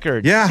 comedy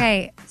record. Yeah.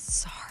 Okay,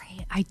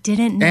 sorry, I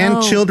didn't know.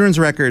 And children's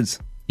records.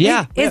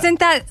 Yeah. Isn't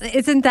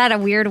that a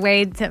weird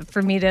way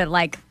for me to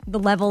like the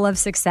level of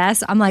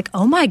success? I'm like,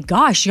 oh my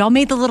gosh, y'all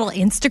made the little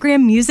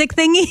Instagram music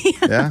thingy.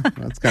 Yeah,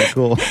 that's kind of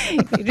cool.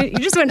 You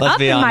just went Let's up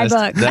be in honest,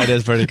 my book. that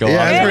is pretty cool.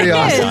 Yeah, it's pretty It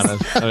awesome.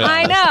 is.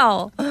 I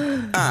know.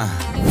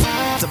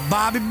 The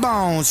Bobby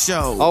Bones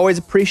Show. Always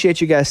appreciate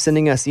you guys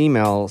sending us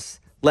emails.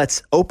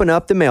 Let's open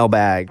up the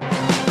mailbag.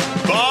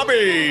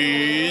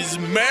 Bobby's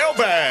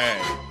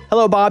mailbag.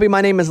 Hello, Bobby.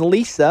 My name is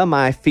Lisa.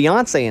 My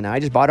fiance and I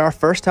just bought our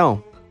first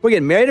home. We're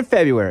getting married in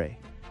February.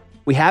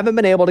 We haven't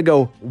been able to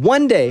go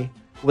one day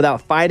without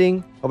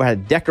fighting over how to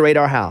decorate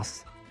our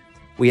house.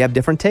 We have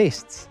different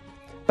tastes.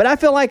 But I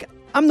feel like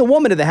I'm the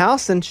woman of the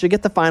house and should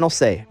get the final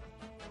say.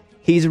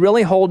 He's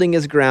really holding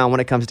his ground when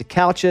it comes to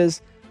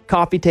couches,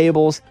 coffee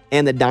tables,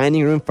 and the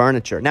dining room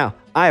furniture. Now,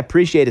 I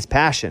appreciate his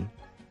passion,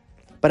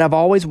 but I've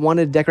always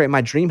wanted to decorate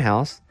my dream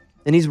house,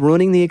 and he's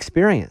ruining the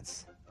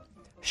experience.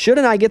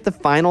 Shouldn't I get the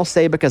final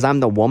say because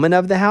I'm the woman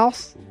of the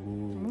house?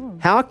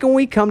 How can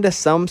we come to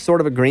some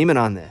sort of agreement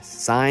on this?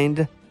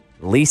 Signed,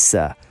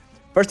 Lisa.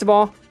 First of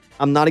all,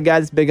 I'm not a guy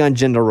that's big on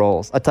gender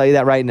roles. I'll tell you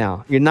that right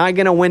now. You're not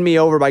going to win me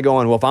over by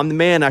going, well, if I'm the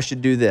man, I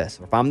should do this.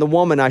 Or if I'm the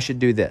woman, I should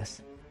do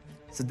this.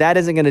 So that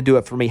isn't going to do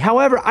it for me.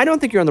 However, I don't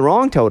think you're in the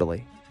wrong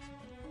totally.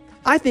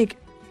 I think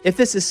if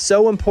this is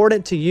so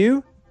important to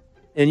you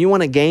and you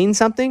want to gain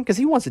something, because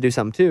he wants to do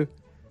something too,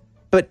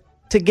 but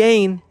to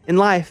gain in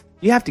life,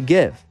 you have to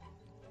give.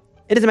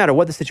 It doesn't matter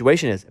what the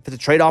situation is. If it's a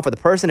trade-off with a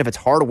person, if it's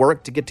hard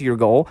work to get to your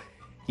goal,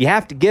 you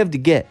have to give to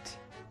get.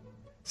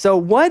 So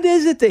what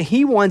is it that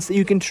he wants that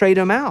you can trade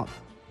him out?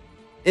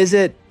 Is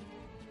it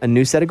a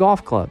new set of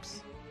golf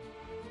clubs?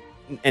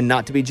 And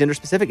not to be gender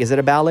specific, is it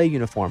a ballet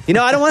uniform? You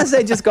know, I don't want to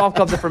say just golf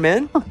clubs are for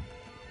men.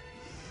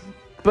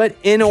 But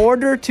in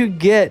order to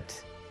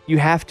get, you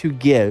have to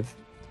give.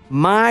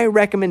 My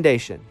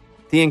recommendation,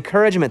 the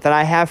encouragement that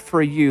I have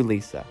for you,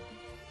 Lisa,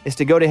 is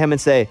to go to him and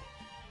say,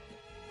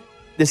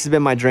 this has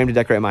been my dream to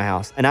decorate my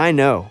house. And I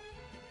know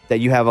that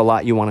you have a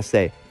lot you want to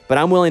say, but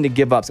I'm willing to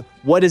give up. So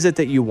what is it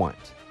that you want?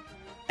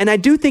 And I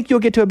do think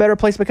you'll get to a better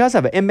place because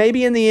of it. And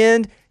maybe in the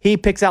end, he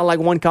picks out like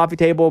one coffee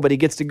table, but he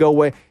gets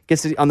to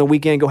on the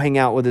weekend go hang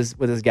out with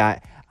his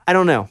guy. I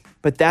don't know,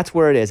 but that's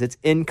where it is. It's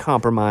in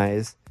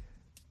compromise.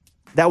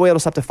 That way it'll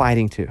stop the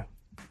fighting too.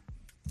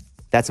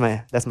 That's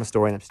my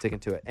story, and I'm sticking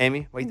to it.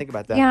 Amy, what do you think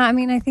about that? Yeah, I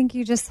mean, I think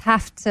you just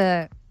have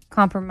to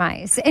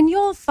compromise, and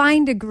you'll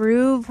find a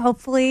groove,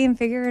 hopefully, and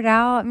figure it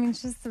out. I mean,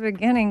 it's just the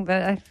beginning,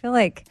 but I feel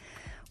like,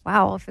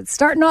 wow, if it's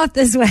starting off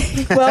this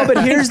way. Well,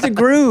 but here's the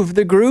groove.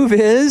 The groove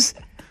is,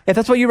 if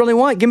that's what you really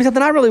want, give me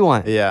something I really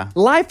want. Yeah.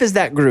 Life is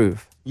that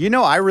groove. You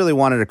know, I really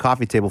wanted a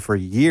coffee table for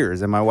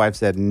years, and my wife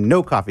said,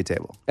 no coffee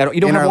table. You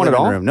don't have one at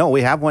all? Room. No,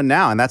 we have one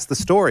now, and that's the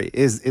story.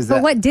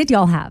 But what did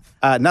y'all have?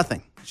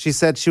 Nothing. She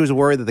said she was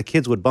worried that the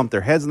kids would bump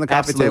their heads on the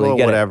coffee Absolutely, table or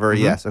get it. whatever. Mhm.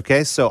 Yes,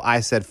 okay. So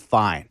I said,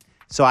 fine.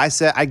 So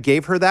I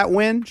gave her that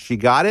win. She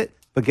got it.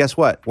 But guess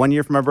what? 1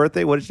 year for my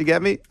birthday, what did she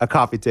get me? A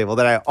coffee table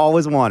that I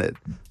always wanted.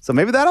 So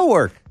maybe that'll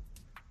work.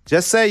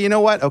 Just say, you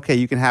know what? Okay,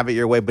 you can have it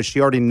your way. But she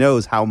already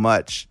knows how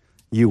much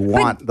you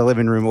want the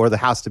living room or the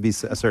house to be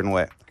a certain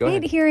way. I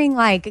hate hearing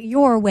like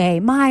your way,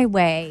 my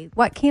way.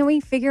 What can't we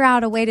figure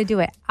out a way to do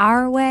it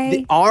our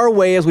way? Our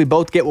way is we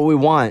both get what we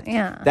want.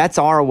 Yeah. That's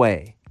our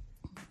way.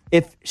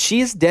 If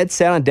she's dead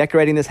set on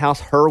decorating this house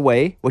her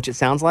way, which it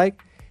sounds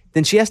like,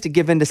 then she has to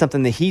give in to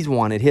something that he's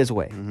wanted his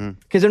way.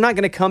 Because they're not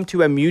going to come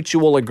to a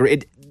mutual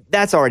agreement.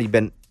 That's already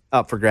been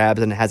up for grabs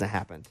and it hasn't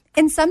happened.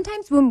 And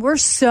sometimes when we're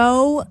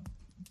so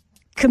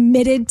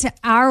committed to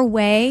our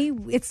way,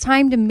 it's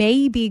time to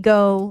maybe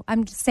go,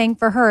 I'm just saying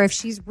for her, if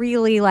she's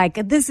really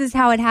like, this is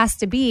how it has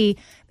to be,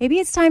 maybe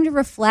it's time to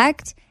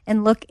reflect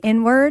and look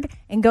inward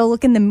and go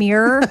look in the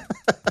mirror.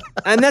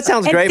 And that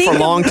sounds great for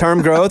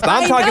long-term growth, but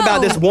I'm talking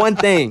about this one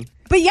thing.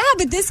 But yeah,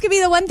 but this could be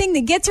the one thing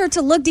that gets her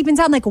to look deep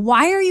inside. Like,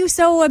 why are you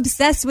so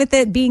obsessed with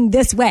it being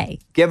this way?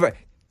 Give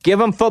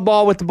them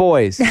football with the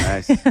boys.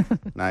 Nice.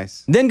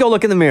 Nice. Then go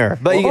look in the mirror.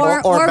 But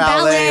or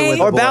ballet with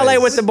the boys. ballet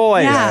with the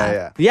boys.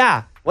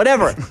 Yeah.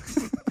 Whatever.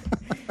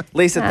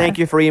 Lisa, thank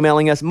you for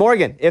emailing us.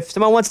 Morgan, if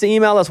someone wants to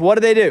email us, what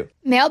do they do?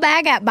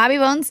 Mailbag at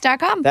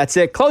bobbybones.com. That's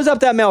it. Close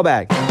up that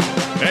mailbag.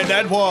 And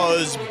that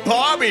was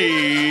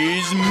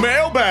Bobby's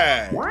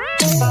mailbag.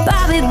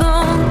 Bobby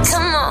Bones,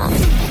 come on.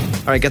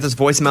 All right, got this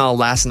voicemail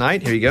last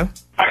night. Here you go.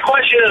 My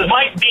question is,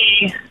 Mike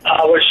B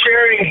was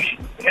sharing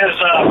his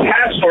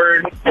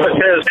password with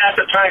his, at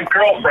the time,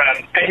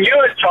 girlfriend. And you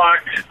had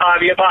talked,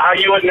 Bobby, about how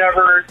you would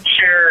never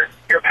share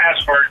your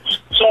passwords.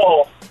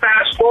 So,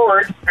 fast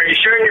forward, are you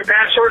sharing your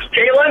passwords,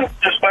 Caitlin?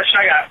 This question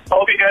I got.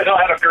 Hope you guys all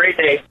have a great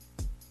day.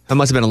 That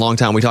must have been a long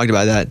time. We talked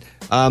about that.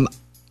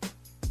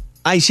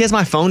 She has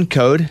my phone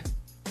code.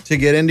 To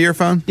get into your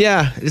phone?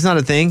 Yeah, it's not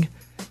a thing.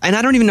 And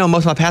I don't even know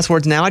most of my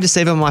passwords now. I just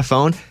save them on my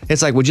phone.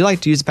 It's like, would you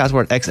like to use the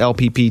password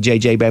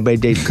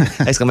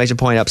XLPPJJ, exclamation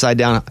point, upside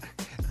down.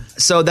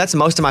 So that's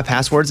most of my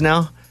passwords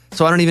now.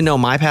 So I don't even know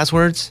my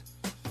passwords.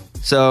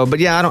 So, but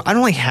yeah, I don't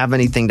really have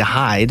anything to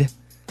hide.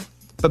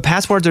 But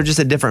passwords are just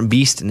a different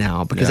beast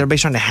now because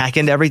everybody's trying to hack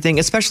into everything,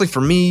 especially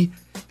for me.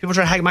 People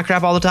try to hack my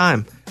crap all the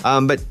time.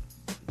 But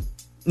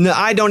no,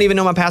 I don't even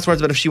know my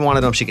passwords, but if she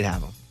wanted them, she could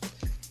have them.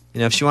 You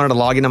know, if she wanted to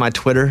log into my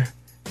Twitter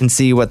and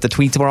see what the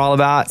tweets were all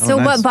about. So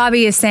what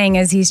Bobby is saying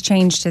is he's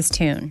changed his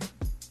tune.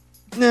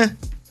 Nah.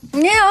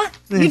 Yeah,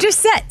 you just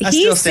said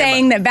he's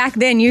saying that back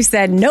then you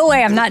said no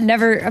way. I'm not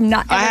ever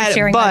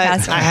sharing my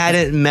password. I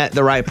hadn't met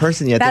the right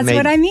person yet. That's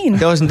what I mean.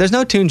 There's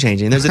no tune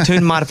changing. There's a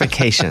tune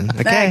modification.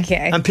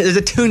 Okay. There's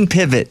a tune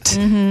pivot.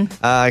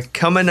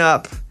 Coming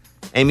up.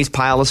 Amy's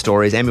pile of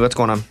stories. Amy, what's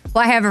going on?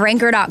 Well, I have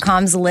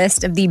Ranker.com's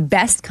list of the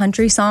best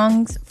country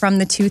songs from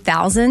the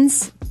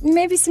 2000s.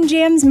 Maybe some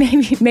jams,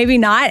 maybe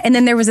not. And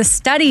then there was a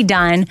study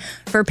done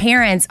for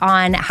parents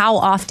on how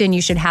often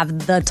you should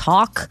have the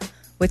talk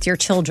with your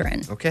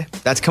children. Okay,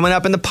 that's coming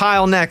up in the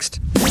pile next.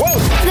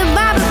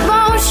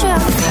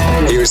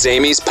 Here's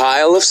Amy's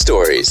pile of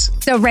stories.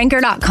 So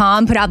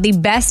Ranker.com put out the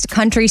best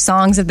country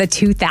songs of the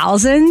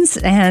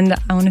 2000s, and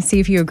I want to see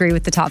if you agree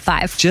with the top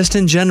 5. Just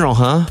in general,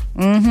 huh?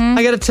 Mm-hmm.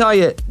 I got to tell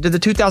you, did the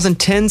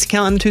 2010s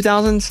count in the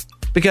 2000s?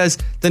 Because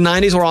the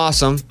 90s were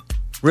awesome.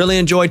 Really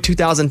enjoyed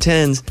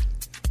 2010s.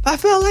 I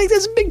felt like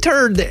there's a big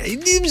turd there.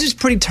 It was just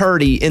pretty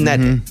turdy in that.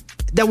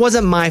 That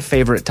wasn't my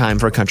favorite time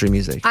for country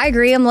music. I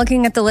agree. I'm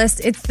looking at the list.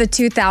 It's the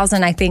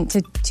 2000, I think,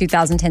 to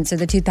 2010. So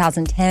the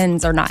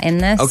 2010s are not in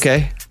this.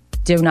 Okay.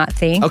 Do not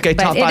think. Okay,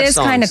 but top 5 it is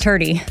songs. kind of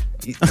turdy.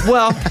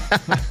 Well,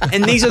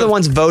 and these are the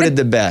ones voted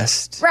the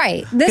best.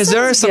 Right. Because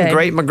there are some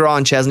great McGraw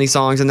and Chesney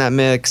songs in that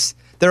mix.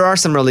 There are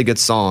some really good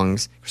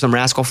songs. Some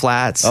Rascal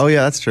Flatts. Oh,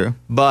 yeah, that's true.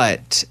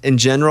 But in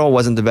general,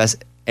 wasn't the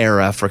best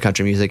era for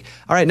country music.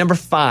 All right, number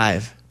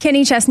 5.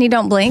 Kenny Chesney,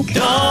 Don't Blink.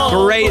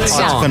 Great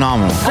song.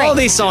 Phenomenal. All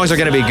these songs are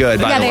going to be good,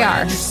 by the way.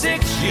 Yeah, they are.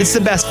 It's the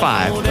best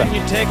 5.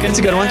 It's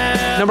a good one.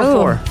 Number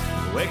 4.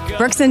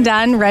 Brooks and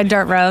Dunn, Red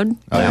Dirt Road.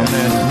 Oh,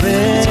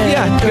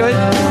 yeah, good.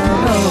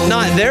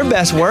 Not their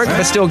best work,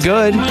 but still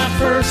good.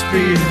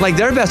 Like,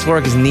 their best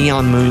work is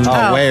Neon Moon.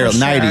 Oh, where? for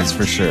sure. 90s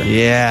for sure.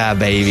 Yeah,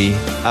 baby.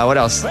 What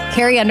else?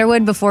 Carrie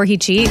Underwood, Before He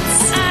Cheats.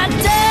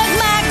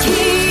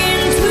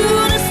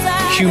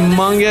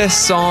 Humongous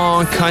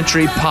song,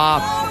 country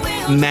pop,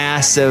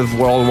 massive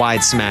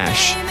worldwide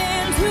smash.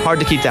 Hard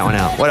to keep that one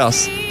out. What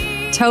else?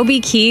 Toby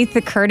Keith,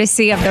 The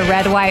Courtesy of the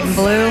Red, White, and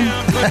Blue.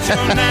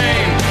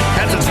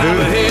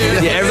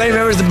 Yeah, everybody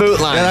remembers the boot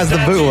line. Yeah, that's the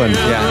boot one.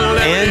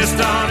 Yeah. And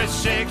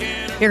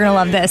you're going to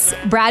love this.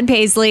 Brad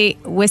Paisley,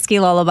 Whiskey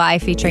Lullaby,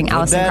 featuring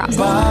Alison Krauss.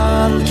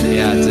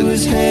 Yeah,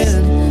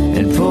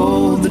 it's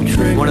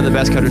one of the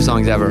best country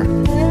songs ever.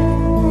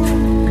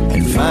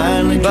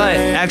 But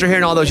after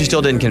hearing all those, you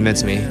still didn't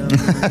convince me.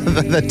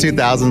 The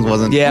 2000s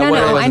wasn't. Yeah, No, it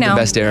wasn't I the know.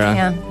 best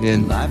era.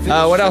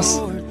 Yeah. What else?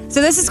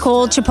 So this is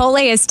cool.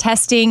 Chipotle is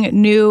testing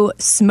new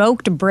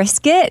smoked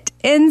brisket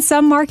in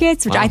some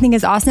markets, which I think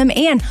is awesome.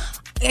 And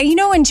you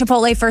know when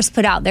Chipotle first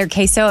put out their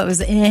queso, it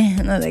was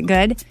not that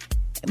good.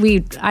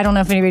 I don't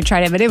know if anybody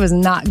tried it, but it was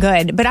not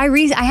good. But I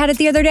had it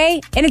the other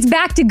day, and it's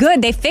back to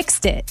good. They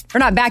fixed it. Or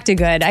not back to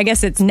good. I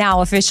guess it's now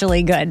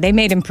officially good. They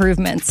made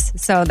improvements.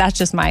 So that's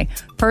just my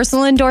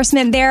personal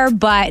endorsement there.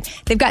 But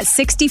they've got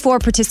 64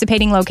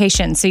 participating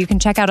locations. So you can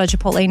check out a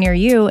Chipotle near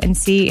you and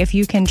see if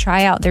you can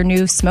try out their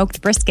new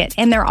smoked brisket.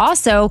 And they're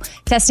also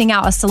testing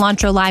out a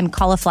cilantro lime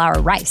cauliflower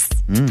rice.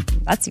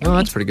 That's yummy. Oh,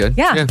 that's pretty good.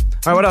 Yeah. All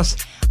right, what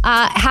else?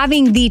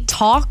 Having the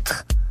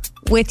talk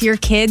with your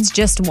kids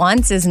just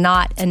once is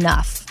not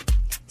enough.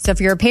 So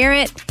if you're a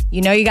parent,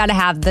 you know you got to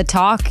have the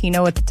talk. You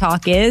know what the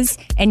talk is,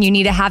 and you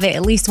need to have it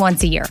at least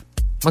once a year.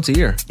 Once a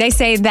year? They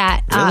say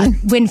that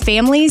when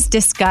families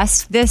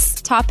discuss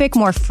this topic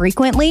more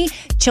frequently,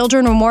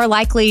 children are more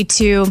likely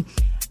to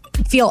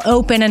feel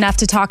open enough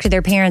to talk to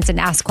their parents and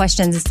ask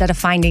questions instead of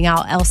finding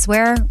out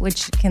elsewhere,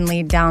 which can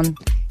lead to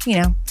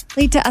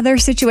other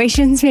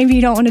situations maybe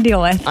you don't want to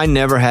deal with. I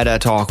never had a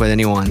talk with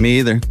anyone. Me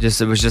either.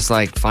 It was just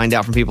like find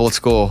out from people at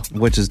school.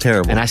 Which is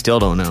terrible. And I still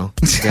don't know,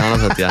 to be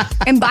honest with you.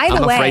 And by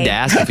the way, I'm afraid to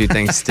ask a few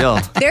things still.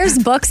 There's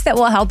books that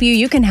will help you.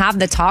 You can have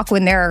the talk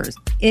when they're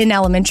in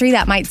elementary.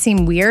 That might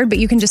seem weird, but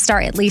you can just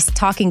start at least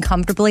talking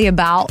comfortably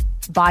about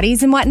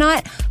bodies and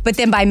whatnot. But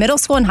then by middle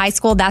school and high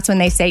school, that's when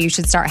they say you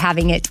should start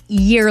having it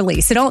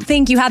yearly. So don't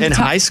think you have In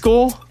high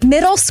school?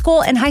 Middle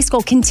school and high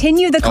school.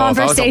 Continue the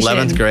conversation. If I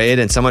was 11th grade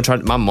and someone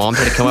tried, my mom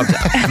tried to come up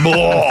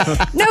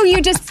to, No,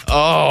 you just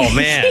oh,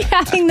 man. keep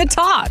having the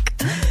talk.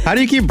 How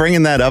do you keep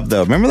bringing that up,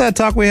 though? Remember that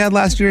talk we had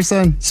last year,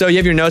 son? So you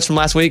have your notes from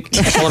last week?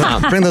 Pull them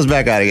out. Bring those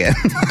back out again.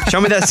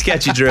 Show me that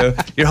sketch you drew.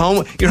 Your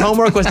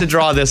homework was to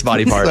draw this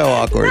body part. So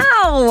awkward.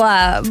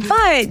 No,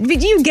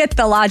 but you get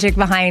the logic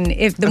behind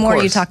if the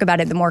more you talk about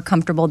it, the more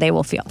comfortable they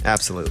will feel.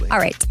 Absolutely. All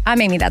right,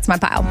 I'm Amy. That's my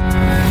pile.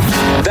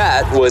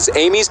 That was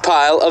Amy's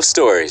pile of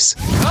stories.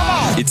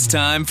 It's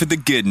time for the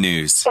good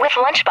news. With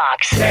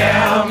Lunchbox.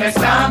 Tell me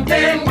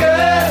something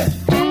good.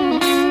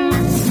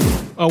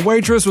 A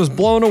waitress was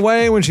blown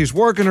away when she's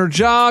working her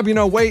job,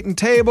 waiting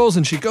tables,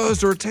 and she goes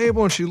to her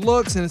table and she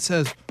looks and it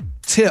says,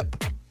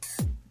 tip.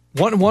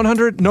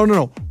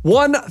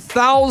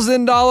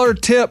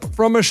 $1,000 tip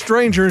from a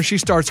stranger, and she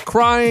starts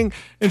crying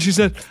and she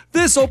said,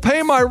 "This'll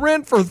pay my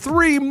rent for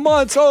 3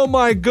 months. Oh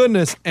my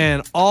goodness."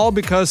 And all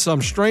because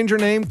some stranger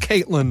named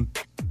Caitlin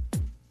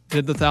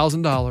did the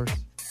 $1,000.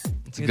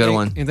 It's a good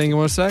one. Anything you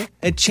want to say?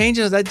 That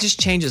just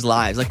changes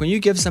lives. Like when you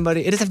give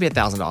somebody, it doesn't have to be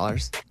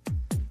 $1,000.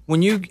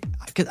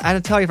 Cause I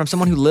had to tell you, from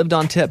someone who lived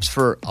on tips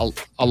for a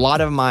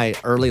lot of my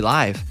early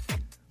life,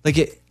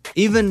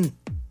 even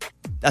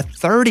a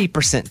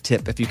 30%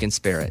 tip if you can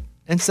spare it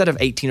instead of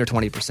 18 or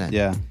 20%.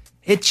 Yeah.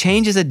 It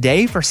changes a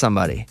day for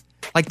somebody.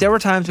 Like there were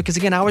times, because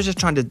again, I was just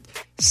trying to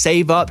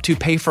save up to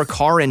pay for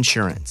car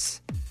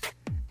insurance.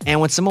 And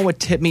when someone would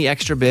tip me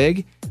extra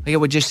big, it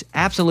would just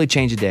absolutely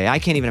change a day. I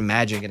can't even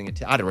imagine getting a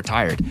tip. I'd have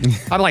retired.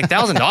 I'd be like,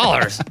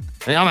 $1,000.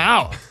 I'm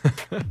out.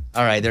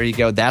 All right, there you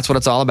go. That's what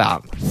it's all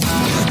about.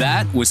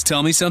 That was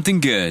Tell Me Something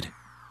Good. Here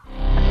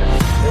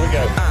we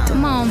go.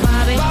 Come on,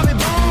 Bobby.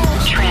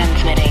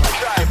 Transmitting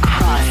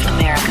across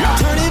America.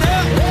 Turn it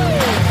up.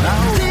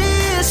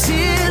 This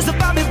is the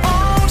Bobby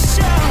Bones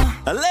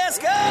Show. Let's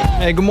go.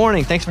 Hey, good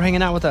morning. Thanks for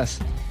hanging out with us.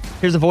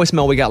 Here's a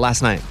voicemail we got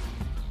last night.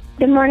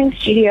 Good morning,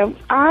 studio.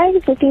 I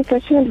was looking for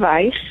some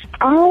advice.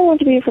 I want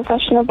to be a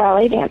professional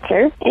ballet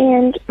dancer,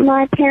 and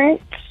my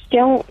parents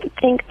don't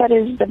think that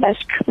is the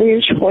best career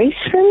choice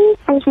for me.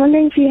 I was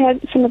wondering if you had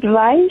some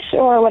advice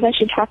or what I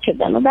should talk to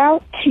them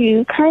about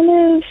to kind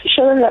of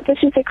show them that this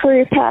is the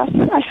career path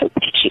I hope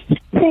to choose.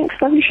 Thanks.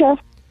 Love your show.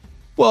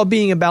 Well,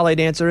 being a ballet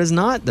dancer is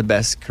not the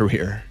best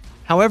career.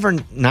 However,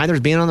 neither is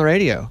being on the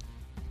radio.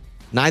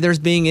 Neither is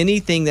being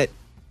anything that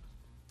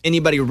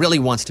anybody really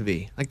wants to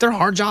be. Like, they're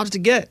hard jobs to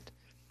get.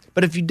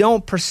 But if you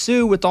don't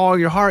pursue with all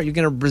your heart, you're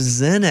going to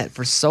resent it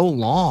for so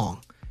long.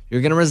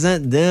 You're going to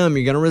resent them.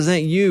 You're going to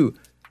resent you.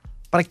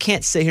 But I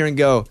can't sit here and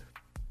go,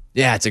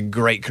 yeah, it's a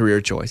great career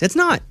choice. It's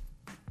not.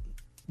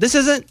 This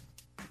isn't.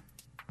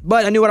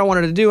 But I knew what I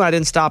wanted to do, and I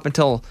didn't stop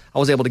until I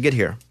was able to get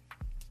here.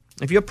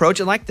 If you approach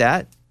it like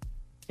that,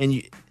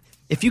 and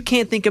if you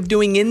can't think of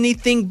doing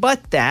anything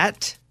but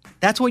that,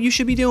 that's what you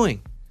should be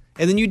doing.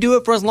 And then you do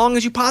it for as long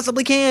as you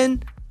possibly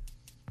can,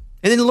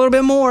 and then a little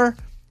bit more,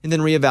 and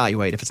then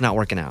reevaluate if it's not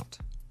working out.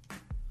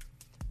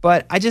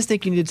 But I just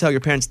think you need to tell your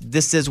parents,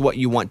 this is what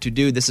you want to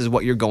do. This is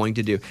what you're going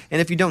to do.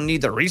 And if you don't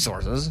need the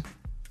resources,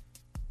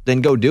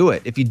 then go do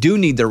it. If you do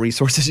need the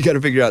resources, you got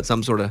to figure out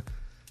some sort of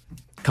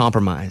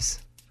compromise.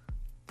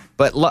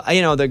 But,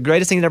 the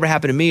greatest thing that ever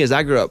happened to me is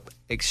I grew up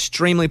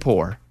extremely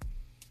poor.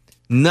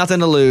 Nothing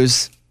to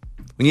lose.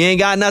 When you ain't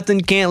got nothing,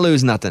 you can't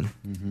lose nothing.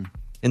 Mm-hmm.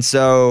 And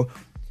so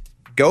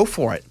go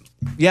for it.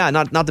 Yeah,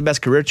 not the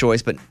best career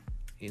choice, but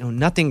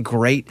nothing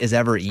great is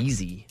ever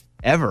easy,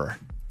 ever.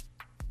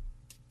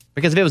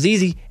 Because if it was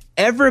easy,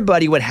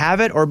 everybody would have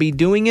it or be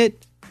doing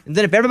it. And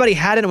then if everybody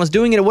had it and was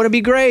doing it, it wouldn't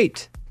be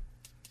great.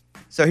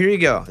 So here you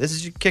go. This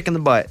is your kick in the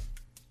butt.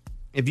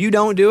 If you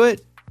don't do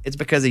it, it's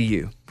because of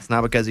you. It's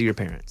not because of your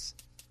parents.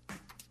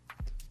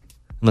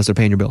 Unless they're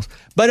paying your bills.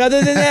 But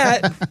other than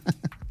that,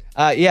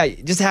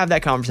 just have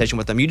that conversation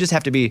with them. You just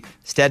have to be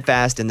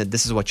steadfast in that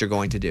this is what you're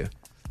going to do.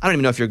 I don't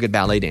even know if you're a good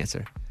ballet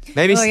dancer.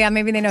 Maybe. Oh, yeah,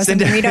 maybe they know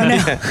something we don't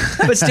know.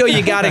 But still,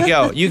 you got to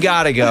go. You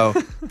got to go.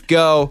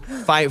 Go,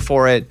 fight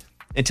for it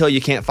until you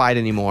can't fight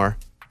anymore.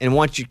 And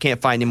once you can't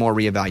fight anymore,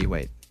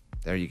 reevaluate.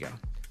 There you go.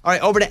 All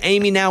right, over to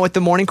Amy now with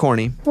the Morning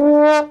Corny.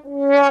 The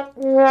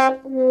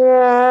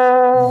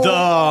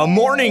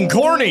Morning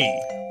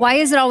Corny. Why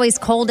is it always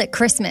cold at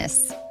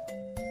Christmas?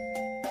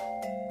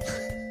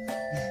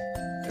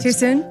 Too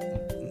soon?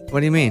 What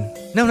do you mean?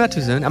 No, not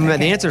too soon. I mean,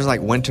 the answer is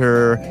like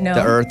winter, No.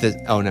 the earth is...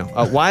 Oh, no.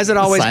 Why is it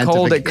always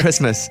cold at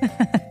Christmas?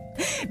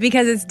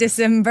 Because it's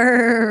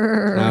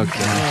December. Okay.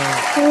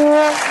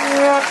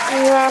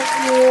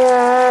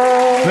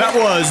 That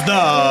was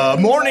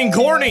the Morning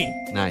Corny.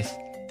 Nice.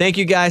 Thank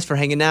you guys for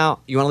hanging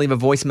out. You want to leave a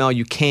voicemail,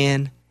 you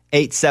can.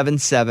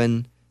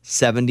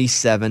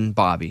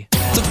 877-77-Bobby.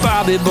 The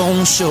Bobby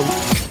Bones Show.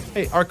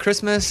 Hey, our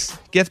Christmas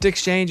gift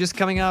exchange is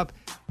coming up.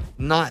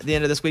 Not the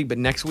end of this week, but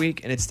next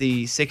week. And it's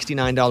the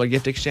 $69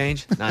 gift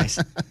exchange. Nice.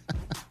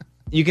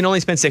 You can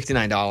only spend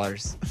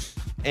 $69.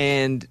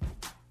 And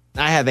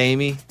I have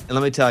Amy. And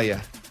let me tell you,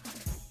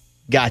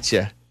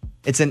 gotcha.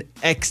 It's an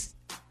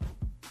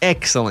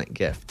excellent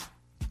gift.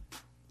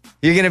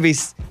 You're going to be...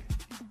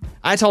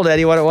 I told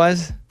Eddie what it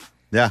was.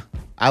 Yeah,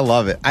 I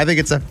love it. I think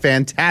it's a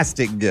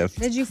fantastic gift.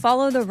 Did you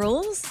follow the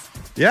rules?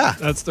 Yeah.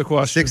 That's the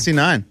question.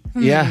 $69.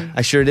 Yeah,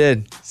 I sure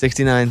did.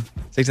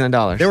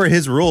 $69. They were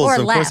his rules, Or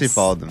so of less. course he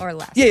followed them. Or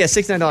less. Yeah,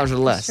 $69 or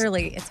less.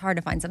 Surely it's hard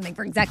to find something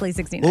for exactly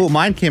 $69. Oh,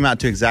 mine came out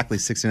to exactly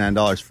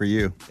 $69 for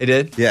you. It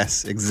did?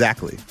 Yes,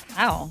 exactly.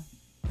 Wow.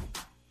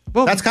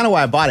 Well, that's kind of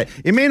why I bought it.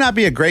 It may not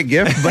be a great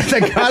gift, but I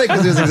got it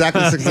because it was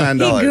exactly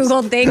 $69. He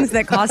Googled things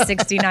that cost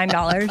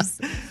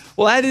 $69.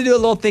 Well, I had to do a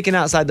little thinking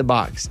outside the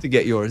box to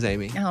get yours,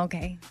 Amy. Oh,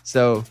 okay.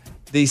 So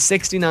the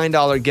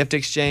 $69 gift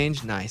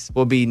exchange, nice,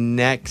 will be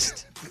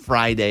next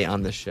Friday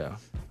on the show.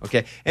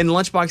 Okay. And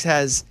Lunchbox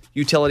has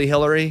Utility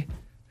Hillary.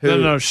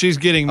 No, she's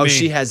getting me. Oh,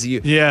 she has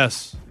you.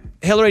 Yes.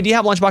 Hillary, do you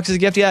have Lunchbox as a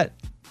gift yet?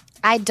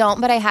 I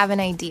don't, but I have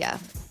an idea.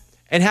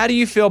 And how do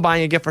you feel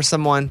buying a gift for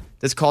someone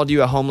that's called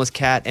you a homeless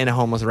cat and a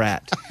homeless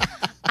rat?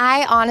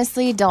 I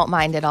honestly don't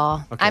mind at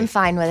all. Okay. I'm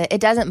fine with it.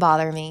 It doesn't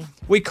bother me.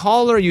 We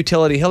call her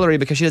Utility Hillary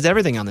because she does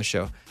everything on the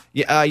show.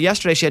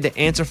 Yesterday, she had to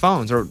answer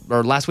phones, or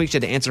last week, she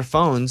had to answer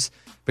phones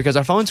because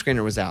our phone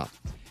screener was out.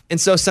 And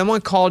so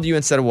someone called you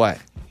and said what?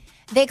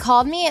 They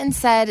called me and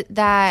said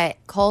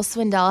that Cole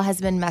Swindell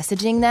has been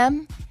messaging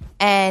them,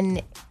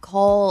 and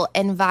Cole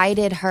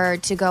invited her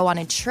to go on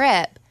a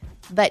trip,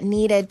 but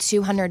needed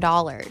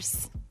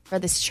 $200 for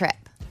this trip.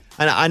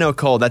 I know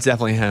Cole. That's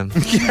definitely him.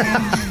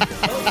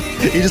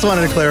 He just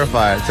wanted to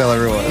clarify it. Tell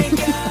everyone.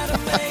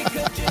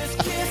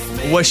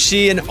 Was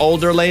she an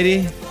older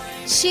lady?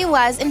 She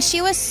was, and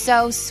she was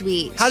so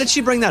sweet. How did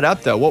she bring that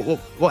up, though?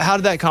 How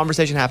did that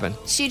conversation happen?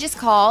 She just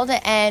called,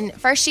 and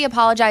first she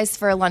apologized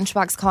for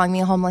Lunchbox calling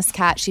me a homeless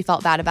cat. She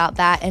felt bad about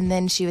that. And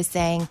then she was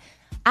saying,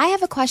 I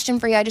have a question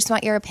for you. I just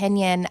want your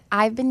opinion.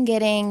 I've been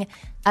getting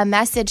a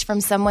message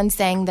from someone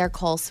saying they're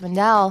Cole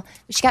Swindell.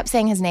 She kept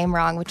saying his name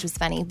wrong, which was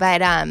funny.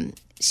 But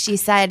she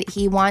said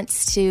he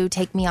wants to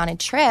take me on a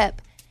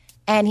trip,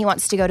 and he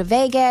wants to go to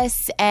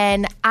Vegas,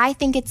 and I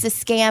think it's a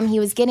scam. He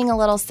was getting a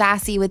little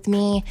sassy with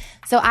me,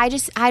 so I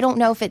don't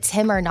know if it's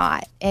him or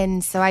not.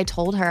 And so I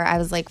told her, I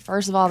was like,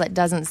 first of all, that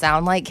doesn't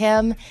sound like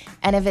him,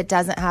 and if it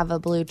doesn't have a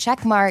blue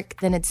check mark,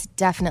 then it's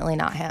definitely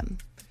not him.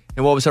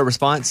 And what was her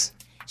response?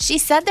 She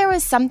said there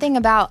was something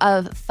about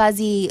a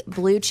fuzzy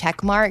blue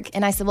check mark,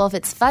 and I said, well, if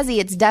it's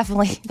fuzzy, it's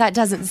definitely, that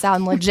doesn't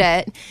sound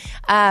legit.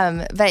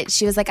 But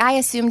she was like, I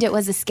assumed it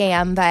was a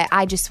scam, but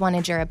I just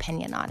wanted your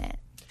opinion on it.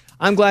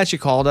 I'm glad she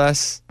called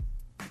us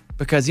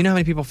because you know how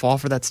many people fall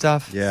for that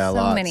stuff? Yeah,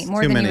 So many,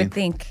 more than you would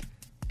think.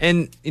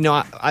 And, you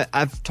know,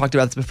 I've talked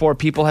about this before.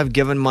 People have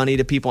given money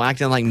to people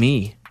acting like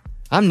me.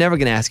 I'm never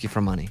going to ask you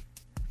for money.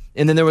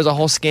 And then there was a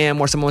whole scam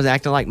where someone was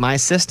acting like my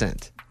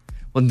assistant.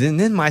 Well,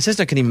 then my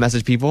assistant can even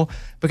message people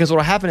because what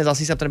will happen is I'll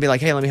see something and be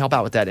like, hey, let me help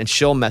out with that. And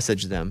she'll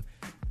message them.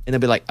 And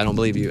they'll be like, I don't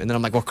believe you. And then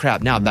I'm like, well,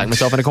 crap, now I back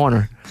myself in a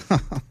corner.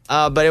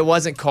 But it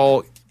wasn't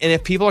Cole. And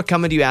if people are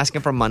coming to you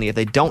asking for money, if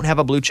they don't have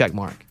a blue check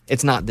mark,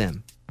 it's not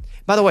them.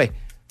 By the way,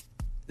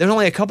 there's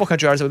only a couple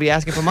country artists that would be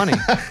asking for money.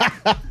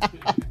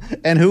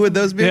 And who would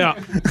those be? Yeah,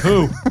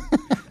 who?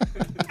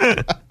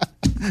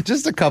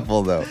 Just a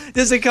couple, though.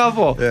 Just a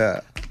couple.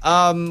 Yeah.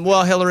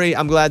 Well, Hillary,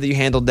 I'm glad that you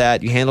handled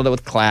that. You handled it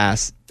with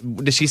class.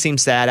 Did she seem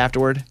sad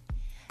afterward?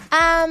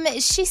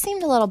 She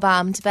seemed a little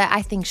bummed, but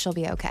I think she'll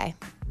be okay.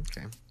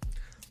 Okay.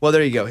 Well,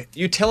 there you go.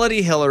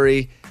 Utility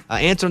Hillary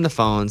answering the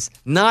phones.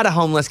 Not a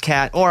homeless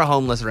cat or a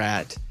homeless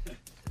rat.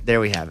 There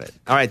we have it.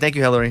 All right. Thank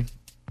you, Hillary.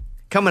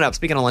 Coming up,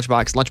 speaking of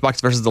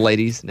Lunchbox versus the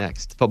ladies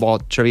next. Football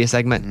trivia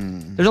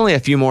segment. There's only a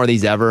few more of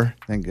these ever.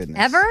 Thank goodness.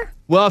 Ever?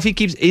 Well, if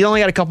he only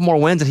got a couple more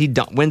wins and he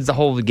wins the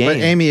whole game. But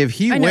Amy, if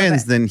he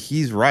wins, then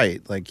he's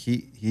right. Like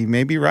he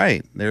may be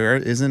right. There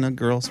isn't a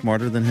girl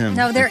smarter than him.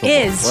 No, there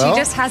is. Well, she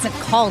just hasn't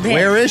called in.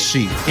 Where is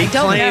she? He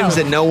claims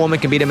that no woman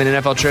can beat him in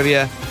NFL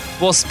trivia.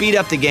 We'll speed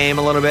up the game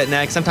a little bit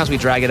next. Sometimes we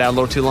drag it out a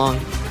little too long.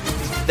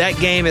 That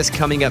game is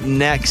coming up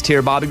next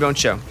here, Bobby Bone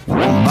Show.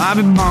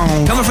 Bobby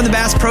Bone. Coming from the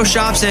Bass Pro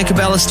Shops and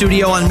Cabela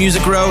Studio on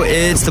Music Row,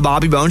 it's the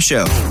Bobby Bone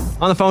Show.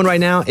 On the phone right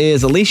now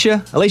is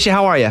Alicia. Alicia,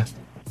 how are you?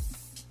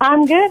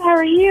 I'm good. How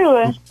are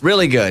you?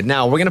 Really good.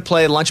 Now, we're going to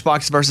play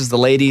Lunchbox versus the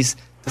ladies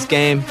this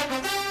game.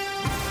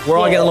 We're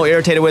all getting a little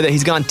irritated with it.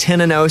 He's gone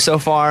 10-0 so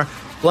far.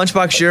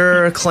 Lunchbox,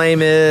 your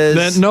claim is...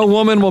 that no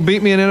woman will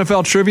beat me in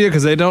NFL trivia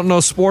because they don't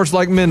know sports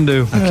like men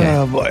do. Okay.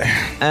 Oh, boy.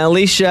 And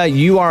Alicia,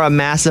 you are a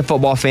massive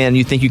football fan.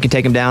 You think you can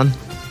take him down?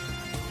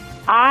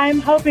 I'm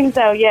hoping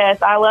so,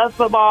 yes. I love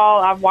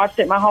football. I've watched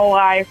it my whole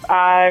life.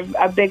 I'm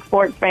a big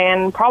sports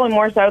fan, probably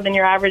more so than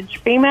your average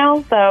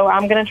female, so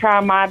I'm going to try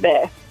my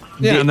best.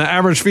 Yeah, and the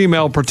average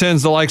female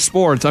pretends to like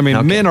sports. I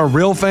mean, men are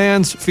real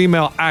fans.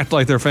 Female act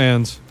like they're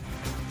fans.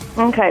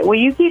 Okay, well,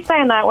 you keep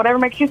saying that. Whatever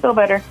makes you feel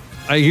better.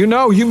 You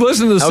know, you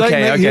listen to the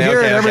segment. You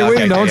hear it every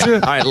week, don't you? All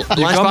right, You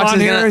come on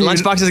here and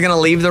Lunchbox is going to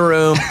leave the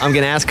room. I'm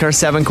going to ask her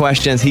 7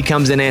 questions. He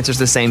comes in and answers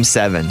the same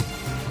 7.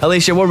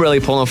 Alicia, we're really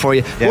pulling for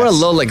you. Yes. We're a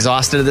little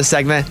exhausted of this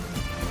segment.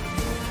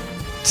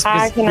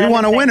 We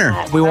want a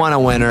winner. We want a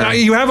winner.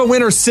 You have a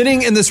winner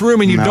sitting in this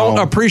room and you don't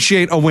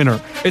appreciate a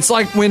winner. It's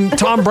like when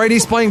Tom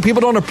Brady's playing,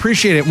 people don't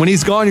appreciate it. When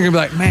he's gone, you're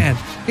going to be like, man,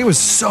 he was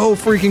so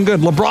freaking good.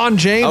 LeBron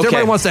James,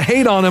 everybody wants to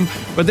hate on him,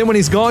 but then when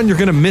he's gone, you're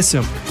going to miss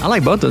him. I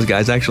like both those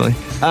guys, actually.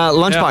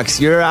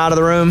 Lunchbox, you're out of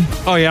the room.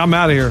 Oh, yeah, I'm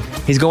out of here.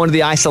 He's going to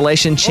the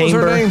isolation chamber.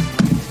 What was her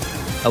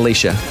name?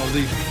 Alicia.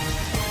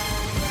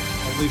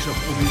 Alicia.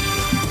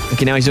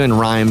 Okay, now he's doing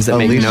rhymes that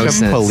make no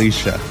sense.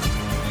 Alicia.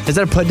 Is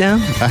that a put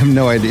down? I have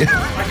no idea.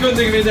 I couldn't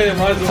think of anything that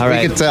rhymes with All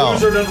right. We could tell.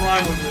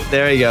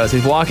 There he goes.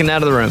 He's walking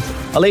out of the room.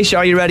 Alicia,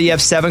 are you ready? You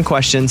have 7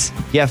 questions.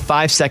 You have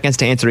 5 seconds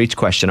to answer each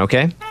question,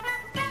 okay?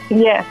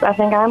 Yes, I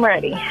think I'm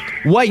ready.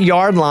 What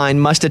yard line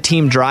must a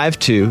team drive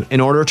to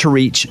in order to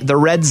reach the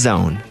red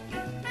zone?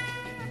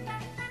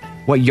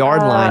 What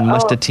yard line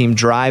must a team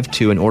drive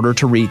to in order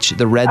to reach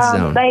the red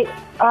zone?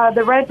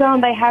 The red zone,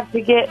 they have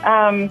to get,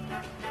 oh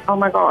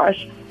my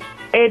gosh.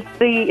 Is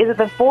it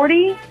the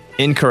 40?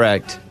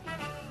 Incorrect.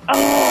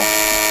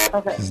 Oh,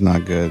 okay. This is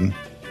not good.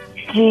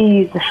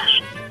 Jeez.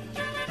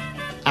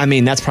 I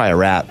mean, that's probably a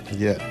wrap.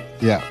 Yeah.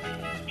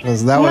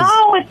 'Cause No,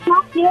 it's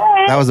not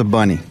yet. that was a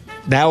bunny.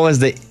 That was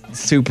the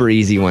super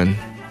easy one.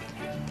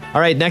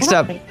 All right, next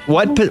up.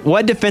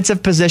 What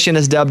defensive position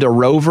is dubbed a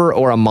rover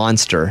or a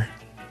monster?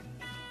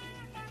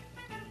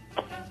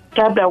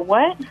 Dubbed a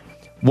what?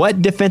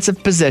 What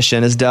defensive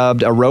position is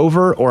dubbed a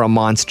rover or a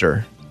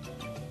monster?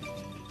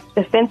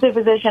 Defensive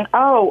position.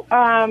 Dubbed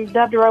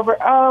a rover.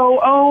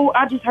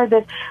 I just heard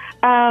this.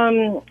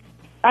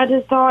 I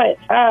just saw it.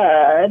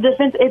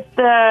 Defense. It's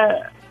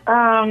the.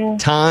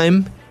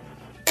 Time.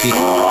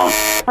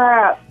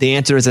 Crap. The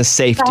answer is a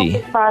safety.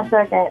 Fastest 5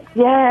 seconds.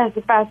 Yes,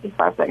 the fastest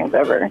 5 seconds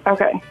ever.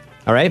 Okay.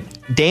 All right.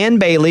 Dan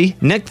Bailey,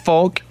 Nick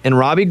Folk, and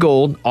Robbie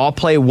Gould all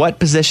play what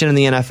position in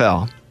the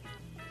NFL?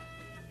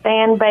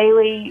 Dan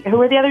Bailey.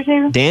 Who are the other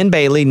two? Dan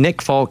Bailey,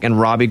 Nick Folk, and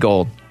Robbie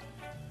Gould.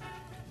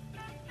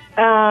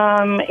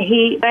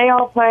 They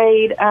all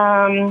played.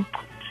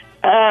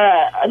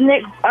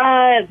 Nick.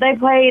 They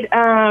played.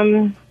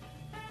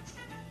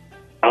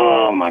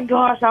 Oh my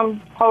gosh, I'm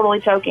totally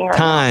choking right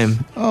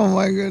Time. Oh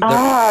my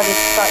goodness. This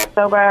sucks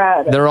so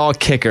bad. They're all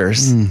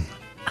kickers. There's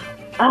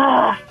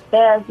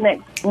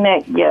Nick.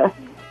 Yes.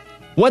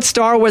 What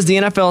star was the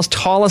NFL's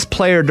tallest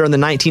player during the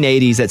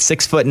 1980s at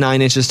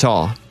 6'9"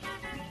 tall?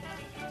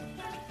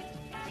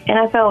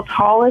 NFL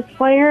tallest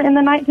player in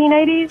the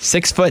 1980s?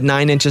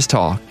 6'9"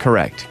 tall.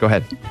 Correct. Go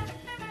ahead.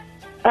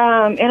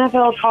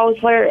 NFL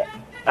tallest player.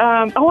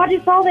 I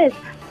just saw this.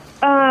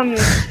 Carmichael.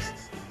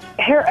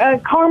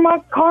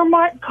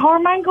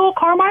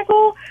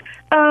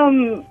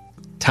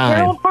 Time.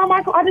 Harold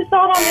Carmichael. I just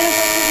saw it on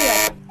NFL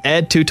Trivia.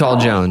 Ed Too Tall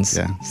Jones.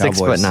 Yeah.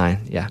 6'9".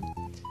 Yeah.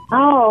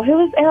 Oh,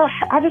 who is Harold?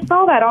 I just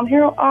saw that on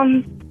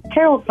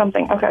Harold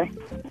something. Okay.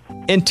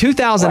 In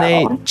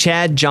 2008,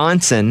 Chad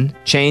Johnson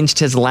changed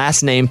his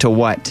last name to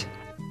what?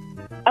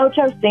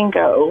 Ocho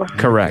Cinco.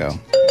 Correct.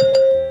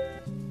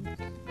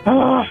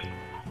 Ugh.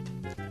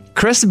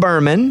 Chris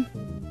Berman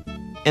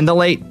and the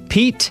late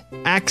Pete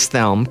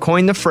Axthelm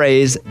coined the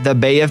phrase the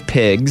Bay of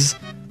Pigs,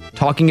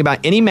 talking about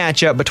any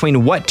matchup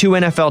between what 2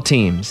 NFL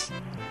teams?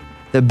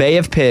 The Bay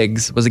of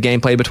Pigs was a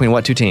game played between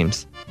what 2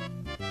 teams?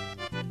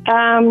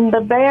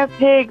 The Bay of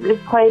Pigs is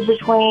played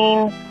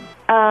between,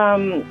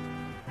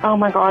 oh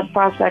my God,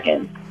 5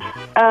 seconds.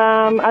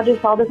 I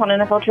just saw this on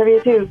NFL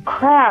Trivia too.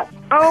 Crap.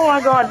 Oh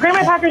my God. Green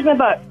Bay Packers and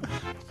the Bucks.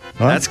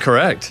 That's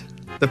correct.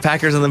 The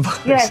Packers and the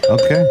Bucks. Yes.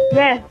 Okay.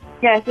 Yes.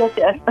 I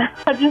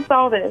just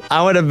saw this.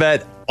 I would have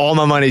bet all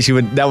my money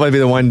that would be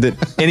the one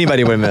that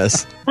anybody would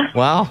miss.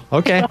 Wow.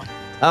 Okay.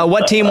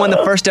 What team won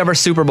the first ever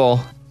Super Bowl?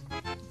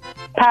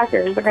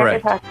 Packers. The Green Bay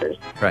Correct. Packers.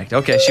 Correct.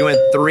 Okay. She went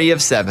 3 of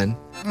 7.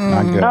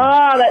 Not good.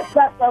 Oh, that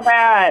sucks so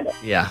bad.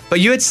 Yeah. But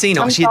you had seen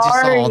all. I'm She had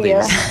just saw all sorry.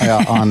 these.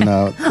 Yeah, on the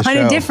On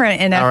show. a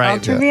different NFL All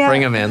right. trivia.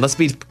 Bring him in. Let's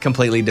be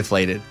completely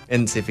deflated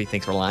and see if he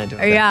thinks we're lying to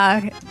him. Yeah.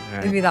 All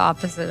It'd be the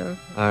opposite of.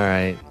 All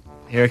right.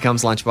 Here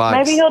comes Lunchbox.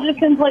 Maybe he'll just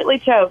completely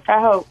choke. I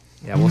hope.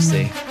 Yeah, we'll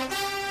see.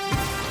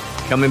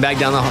 Coming back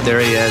down the hall. There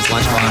he is.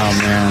 Lunchbox. Oh,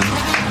 man.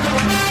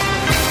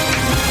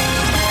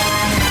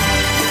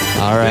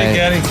 All right. Hey,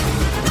 Eddie.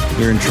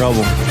 You're in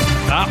trouble.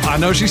 I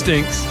know she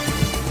stinks.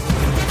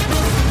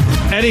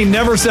 Eddie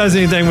never says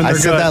anything when I they're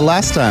said good. that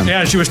last time.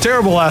 Yeah, she was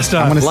terrible last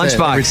time. I'm gonna say it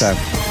every Lunchbox. time.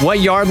 What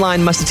yard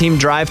line must a team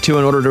drive to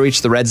in order to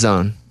reach the red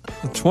zone?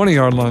 The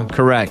 20-yard line.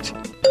 Correct.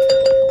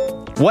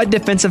 What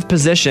defensive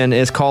position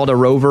is called a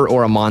rover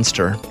or a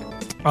monster?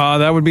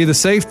 That would be the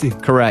safety.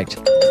 Correct.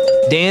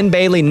 Dan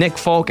Bailey, Nick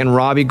Folk, and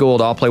Robbie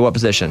Gould all play what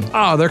position?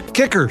 Oh, they're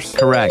kickers.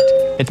 Correct.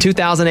 In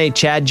 2008,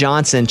 Chad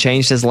Johnson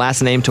changed his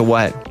last name to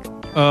what?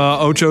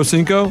 Ocho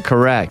Cinco.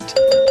 Correct.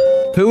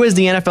 Who is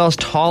the NFL's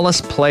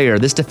tallest player?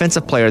 This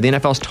defensive player, the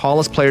NFL's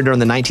tallest player during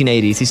the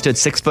 1980s. He stood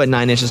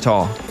 6'9"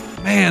 tall.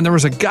 Man, there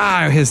was a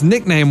guy, his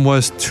nickname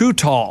was Too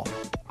Tall.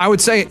 I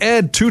would say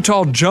Ed Too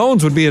Tall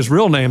Jones would be his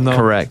real name, though.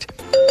 Correct.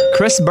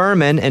 Chris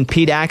Berman and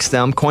Pete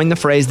Axthelm coined the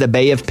phrase the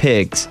Bay of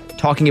Pigs,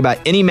 talking about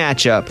any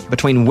matchup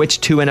between which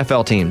 2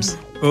 NFL teams?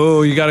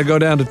 Oh, you got to go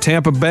down to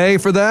Tampa Bay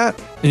for that,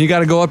 and you got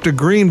to go up to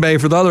Green Bay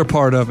for the other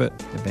part of it.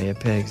 The Bay of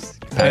Pigs.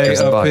 Bay Packers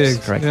and of Bucks.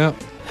 Pigs. Correct.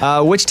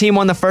 Yeah. Which team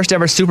won the first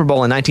ever Super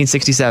Bowl in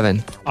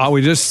 1967?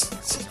 We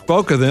just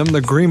spoke of them,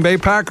 the Green Bay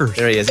Packers.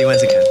 There he is. He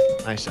wins again.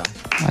 Nice shot.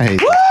 I hate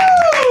that.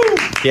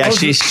 Yeah,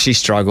 she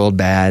struggled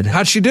bad.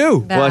 How'd she do?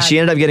 Well, she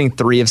ended up getting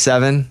 3 of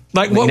 7.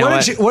 Like,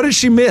 what did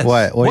she miss?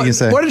 What did you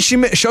say? What did she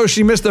miss?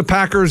 She missed the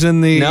Packers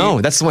in the...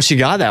 No, that's what she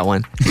got, that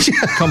one.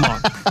 Come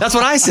on. That's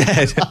what I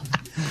said.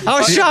 I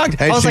was shocked.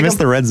 Hey, I was she missed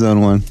the red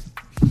zone one.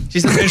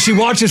 And she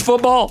watches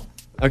football?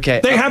 Okay.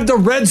 They have the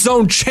Red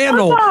Zone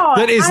channel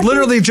that is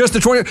literally just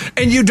the 20...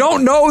 And you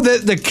don't know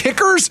that the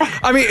kickers...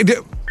 I mean...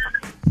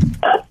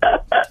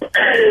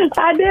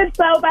 I did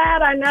so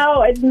bad. I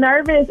know. It's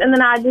nervous, and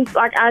then I just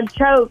I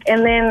choke,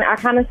 and then I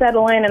kind of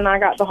settle in, and I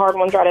got the hard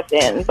ones right at the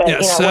end.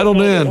 But settled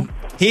in.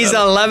 He's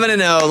 11-0.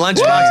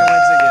 Lunchbox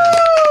wins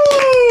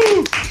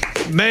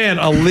again. Man,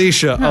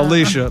 Alicia.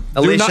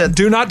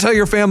 Do not tell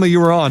your family you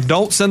were on.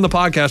 Don't send the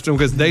podcast to them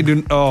because they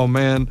do. Oh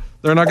man,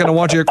 they're not going to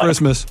watch you at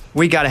Christmas.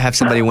 We got to have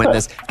somebody win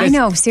this. I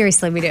know.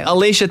 Seriously, we do.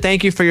 Alicia,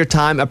 thank you for your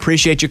time.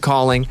 Appreciate you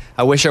calling.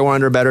 I wish I were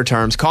under better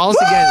terms. Call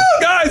us again.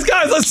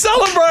 Guys, let's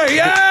celebrate.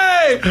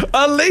 Yay!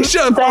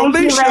 Alicia. Thank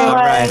you very All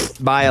much. right.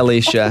 Bye,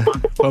 Alicia.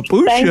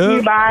 Thank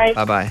you. Bye.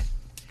 Bye-bye.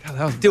 God,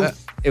 that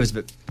was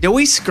Did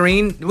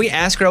we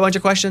ask her a bunch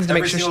of questions to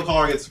Every make sure single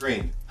caller gets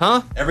screened.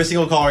 Huh? Every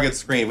single caller gets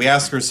screened. We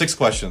asked her 6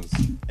 questions,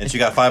 and she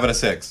got 5 out of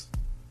 6.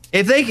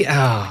 If they...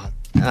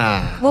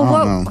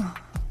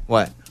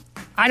 What?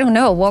 I don't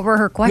know. What were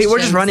her questions? We're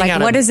just running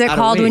out of what is it out of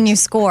called when reach. you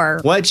score?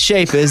 What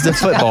shape is the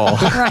football?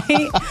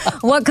 Right?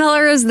 What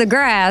color is the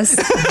grass?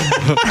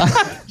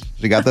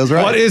 She got those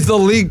right. What is the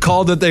league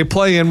called that they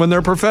play in when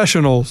they're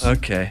professionals?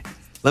 Okay.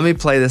 Let me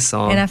play this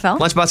song. NFL?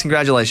 Lunchbox,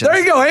 congratulations. There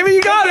you go, Amy.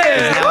 You got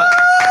it.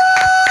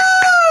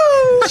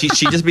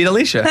 She just beat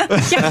Alicia.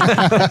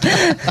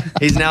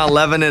 He's now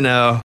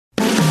 11-0.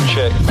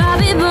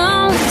 Bobby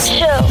Bones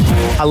Show.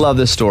 I love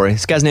this story.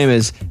 This guy's name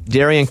is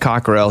Darian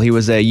Cockrell. He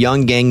was a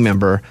young gang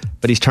member,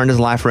 but he's turned his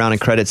life around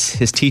and credits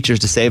his teachers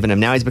to saving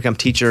him. Now he's become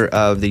Teacher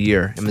of the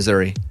Year in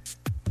Missouri.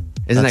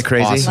 Isn't that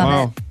crazy? Awesome.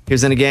 Wow. He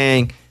was in a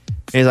gang,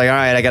 and he's like, all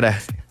right, I gotta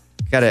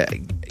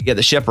get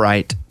the ship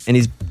right. And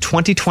he's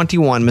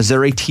 2021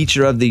 Missouri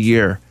Teacher of the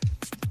Year.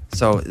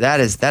 So that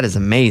is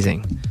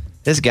amazing.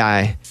 This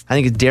guy, I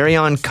think it's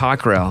Darian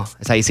Cockrell,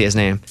 that's how you say his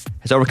name,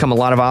 has overcome a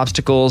lot of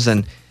obstacles,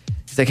 and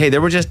he's like, hey,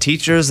 there were just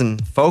teachers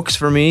and folks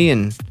for me,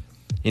 and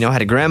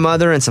had a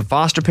grandmother and some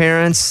foster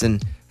parents,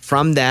 and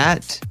from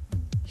that,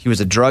 he was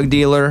a drug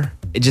dealer.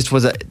 It just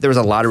was there was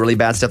a lot of really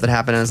bad stuff that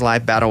happened in his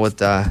life, battle with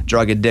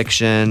drug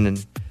addiction,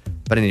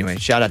 but anyway,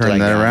 shout out to that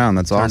Turned that guy. around.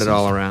 That's awesome. Turned it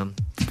all around.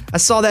 I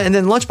saw that, and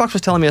then Lunchbox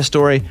was telling me a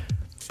story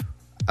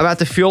about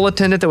the fuel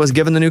attendant that was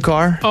given the new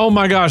car. Oh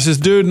my gosh, this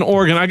dude in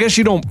Oregon. I guess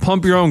you don't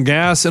pump your own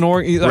gas in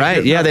Oregon.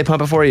 Right, yeah, they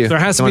pump it for you. There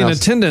has to be an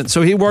attendant.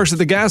 So he works at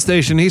the gas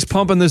station. He's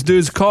pumping this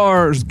dude's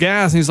car's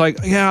gas. And he's like,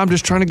 yeah, I'm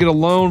just trying to get a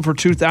loan for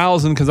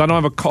 $2,000 because I don't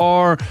have a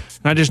car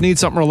and I just need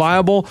something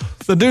reliable.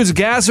 The dude's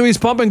gas who he's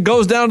pumping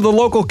goes down to the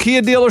local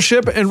Kia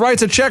dealership and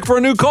writes a check for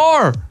a new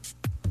car.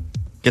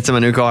 Gets him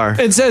a new car.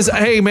 It says,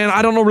 hey, man,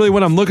 I don't know really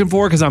what I'm looking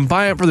for because I'm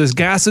buying it for this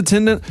gas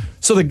attendant.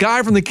 So the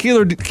guy from the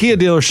Kia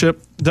dealership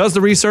does the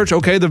research.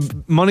 Okay,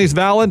 the money's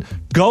valid.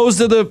 Goes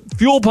to the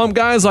fuel pump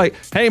guy. Is like,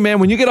 hey, man,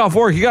 when you get off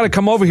work, you got to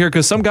come over here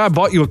because some guy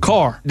bought you a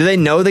car. Do they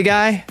know the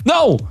guy?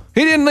 No.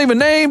 He didn't leave a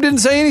name, didn't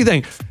say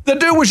anything. The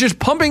dude was just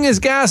pumping his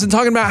gas and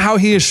talking about how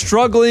he is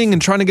struggling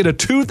and trying to get a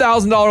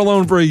 $2,000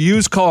 loan for a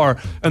used car.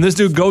 And this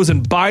dude goes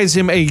and buys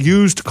him a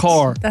used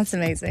car. That's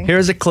amazing.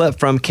 Here's a clip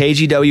from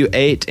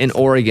KGW8 in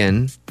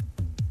Oregon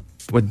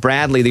with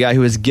Bradley, the guy who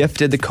was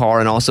gifted the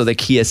car and also the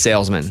Kia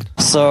salesman.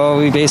 So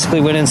we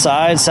basically went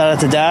inside, sat at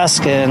the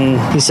desk, and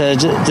he said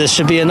this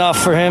should be enough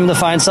for him to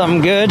find something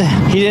good.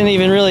 He didn't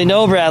even really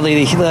know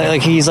Bradley.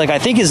 He's like, I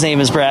think his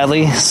name is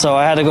Bradley. So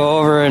I had to go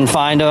over and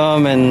find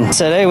him and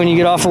said, hey, when you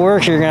get off of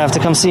work, you're going to have to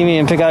come see me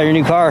and pick out your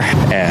new car.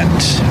 And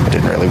I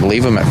didn't really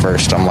believe him at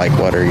first. I'm like,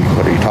 what are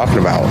you talking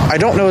about? I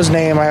don't know his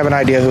name. I have an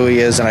idea who he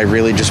is, and I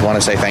really just want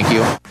to say thank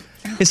you.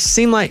 It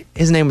seemed like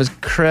his name was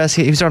Chris.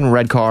 He was driving a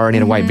red car and he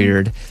had a white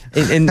beard.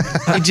 And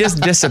he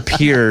just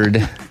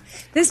disappeared.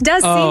 This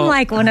does seem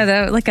like one of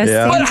the, like a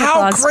Santa But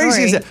how Claus crazy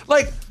story. is it?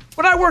 Like,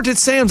 when I worked at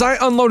Sam's, I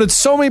unloaded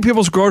so many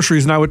people's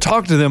groceries and I would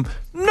talk to them.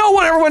 No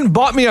one ever went and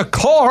bought me a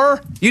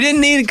car. You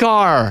didn't need a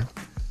car.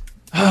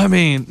 I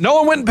mean, no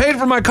one went and paid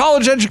for my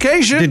college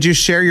education. Did you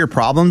share your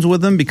problems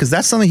with them? Because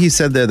that's something he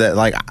said there that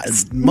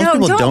most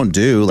people don't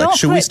do. Like,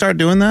 should we start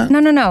doing that?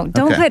 No.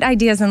 Don't Okay. put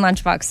ideas in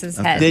Lunchbox's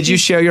head. Did you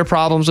share your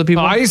problems with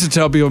people? I used to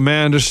tell people,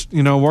 man, just,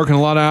 working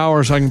a lot of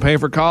hours so I can pay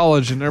for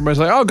college. And everybody's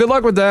like, oh, good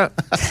luck with that.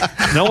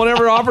 No one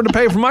ever offered to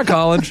pay for my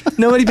college.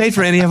 Nobody paid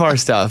for any of our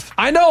stuff.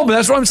 I know, but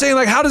that's what I'm saying.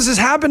 Like, how does this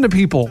happen to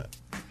people?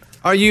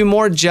 Are you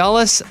more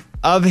jealous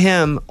of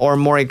him or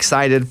more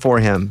excited for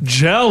him?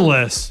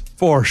 Jealous.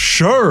 For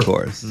sure. Of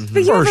course.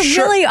 But you have a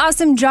really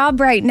awesome job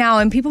right now,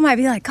 and people might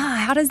be like, God,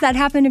 how does that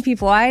happen to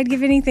people? I'd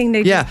give anything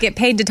to just get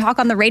paid to talk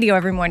on the radio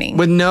every morning.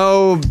 With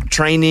no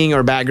training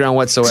or background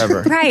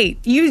whatsoever. Right.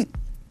 You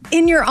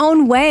in your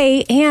own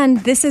way. And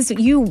this is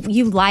you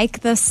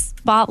like the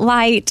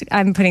spotlight.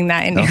 I'm putting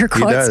that in air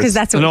quotes because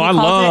that's what I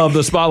love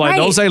the spotlight. Right.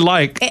 Don't say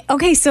like.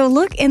 Okay, so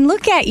look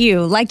at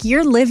you. Like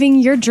you're living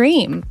your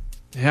dream.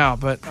 Yeah,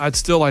 but I'd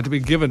still like to be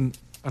given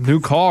a new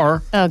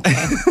car. Okay.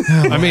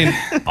 I mean,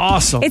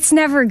 awesome. It's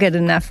never good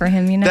enough for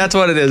him, you know? That's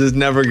what it is. It's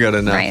never good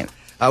enough. Right.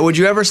 Would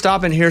you ever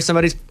stop and hear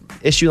somebody's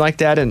issue like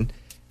that, and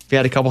if you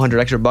had a couple $100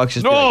 extra bucks,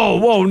 just no,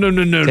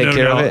 take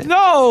care of it?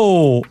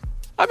 No.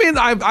 I mean,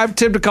 I've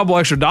tipped a couple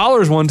extra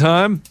dollars one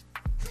time.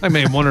 I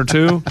made one or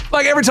two.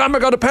 Like every time I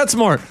go to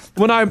PetSmart,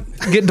 when I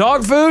get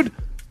dog food,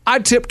 I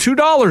tip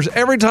 $2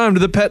 every time to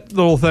the pet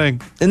little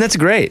thing. And that's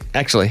great,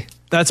 actually.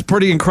 That's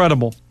pretty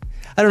incredible.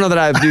 I don't know that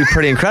I do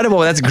pretty incredible,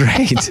 but that's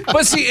great.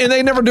 But see, and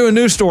they never do a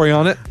news story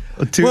on it.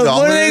 $2. Well,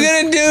 what are they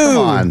going to do? Come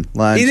on,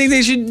 lunch. You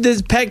think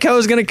this Petco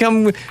is going to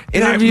come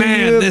interview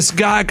Man, you? this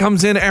guy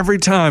comes in every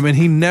time, and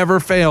he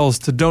never fails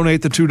to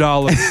donate the $2.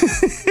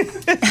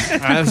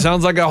 That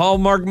sounds like a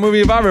Hallmark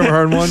movie if I've ever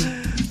heard one.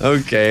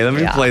 Okay, let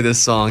me play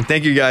this song.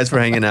 Thank you guys for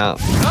hanging out.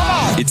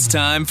 It's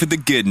time for the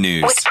good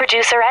news. With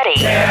producer Eddie.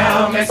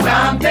 Tell me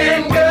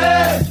something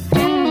good.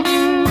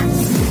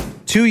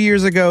 2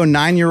 years ago,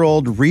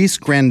 9-year-old Reese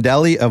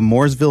Grandelli of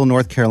Mooresville,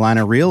 North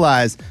Carolina,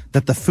 realized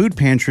that the food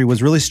pantry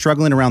was really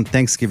struggling around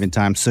Thanksgiving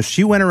time. So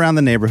she went around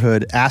the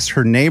neighborhood, asked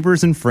her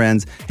neighbors and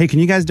friends, hey, can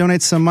you guys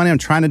donate some money? I'm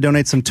trying to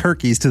donate some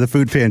turkeys to the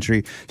food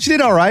pantry. She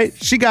did all right.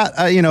 She got,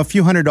 a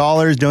few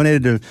 $100,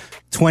 donated to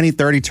 20,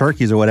 30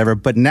 turkeys or whatever.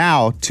 But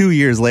now, 2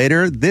 years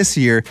later, this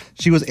year,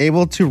 she was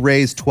able to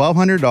raise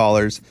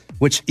 $1,200,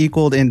 which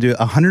equaled into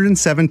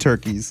 107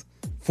 turkeys,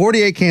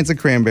 48 cans of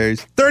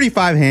cranberries,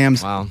 35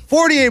 hams,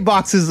 48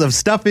 boxes of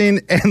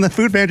stuffing, and the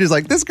food pantry's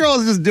like, this girl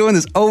is just doing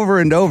this over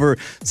and over.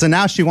 So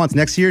now she wants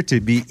next year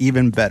to be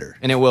even better.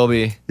 And it will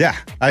be. Yeah,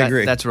 I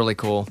agree. That's really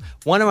cool.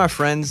 One of my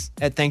friends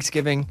at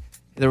Thanksgiving,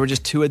 there were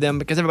just two of them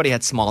because everybody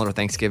had smaller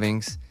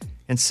Thanksgivings.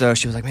 And so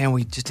she was like, man,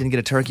 we just didn't get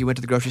a turkey. Went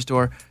to the grocery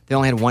store. They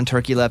only had one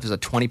turkey left. It was a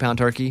 20-pound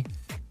turkey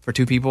for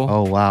two people.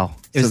 Oh, wow.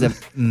 It was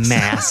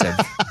massive.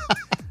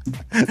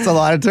 That's a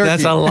lot of turkey.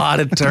 That's a lot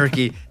of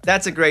turkey.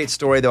 That's a great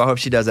story, though. I hope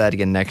she does that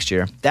again next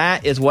year.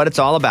 That is what it's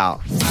all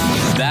about.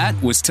 That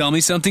was Tell Me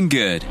Something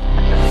Good. Here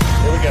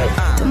we go.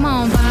 Come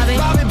on, Bobby.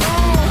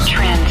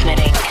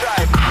 Transmitting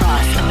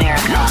across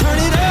America. Turn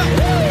it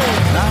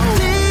up.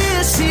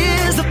 This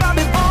is the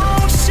Bobby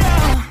Bones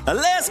Show.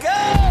 Let's go.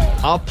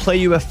 I'll play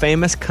you a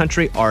famous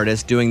country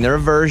artist doing their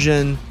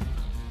version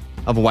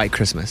of White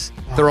Christmas.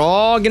 They're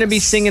all going to be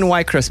singing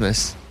White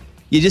Christmas.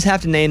 You just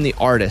have to name the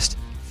artist.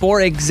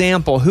 For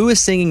example, who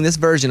is singing this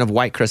version of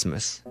White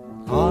Christmas?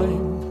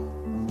 I'm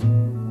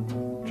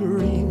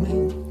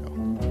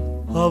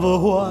dreaming of a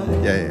white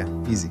Yeah,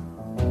 easy.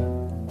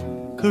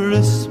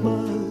 Christmas.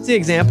 What's the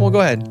example?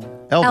 Go ahead.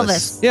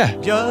 Elvis. Yeah,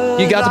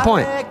 you got the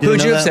point. Who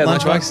would you have said,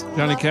 Lunchbox?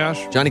 Johnny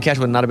Cash. Johnny Cash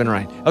would not have been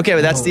right. Okay,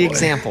 but that's the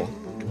example.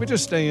 Can we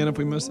just stay in if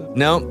we miss it?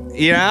 No,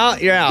 you're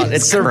out.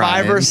 It's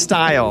Survivor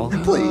style.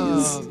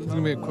 Please. It's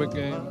going to be a quick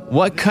game.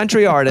 What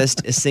country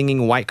artist is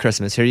singing White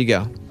Christmas? Here you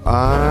go.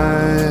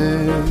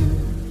 I'm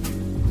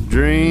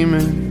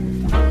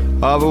dreaming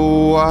of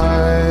a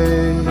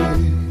white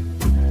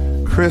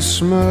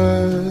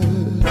Christmas,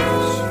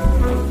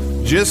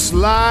 just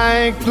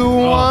like the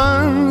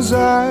ones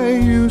I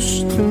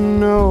used to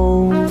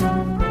know.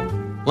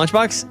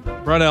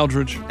 Lunchbox? Brett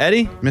Eldridge.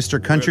 Eddie?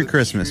 Mr. Country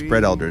Christmas,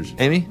 Brett Eldridge.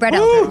 Amy? Brett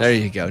Eldridge. There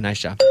you go. Nice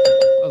job.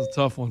 That was a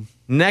tough one.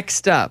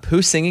 Next up,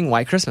 who's singing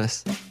White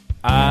Christmas?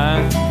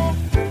 I'm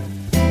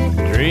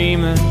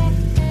dreaming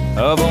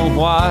of a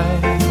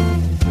white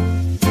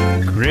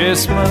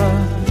Christmas,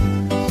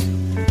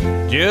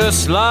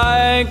 just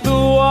like the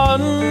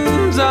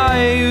ones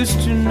I used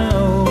to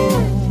know,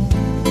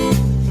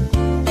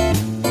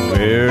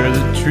 where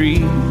the tree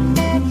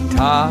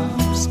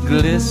tops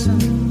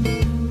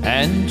glisten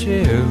and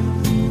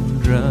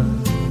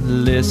children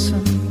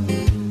listen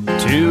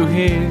to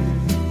hear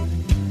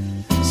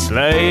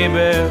sleigh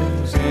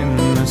bells in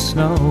the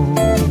snow.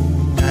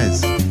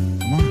 Guys,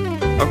 come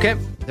on. Okay,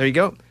 there you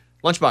go.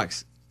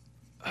 Lunchbox.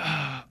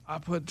 I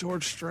put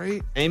George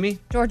Strait. Amy?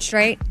 George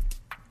Strait.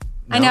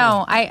 No. I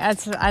know. I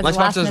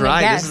Lunchbox was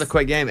right. This is a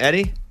quick game.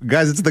 Eddie?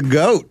 Guys, it's the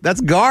GOAT.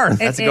 That's Garth.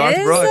 That's It Garth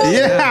is? Brooks.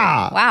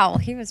 Yeah. Wow,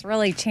 he was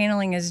really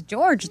channeling his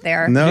George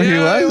there. No, he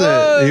Yeah, he wasn't.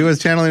 was. He was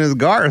channeling his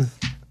Garth.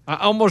 I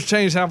almost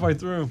changed halfway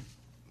through.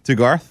 To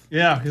Garth?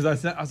 Yeah, because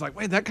I was like,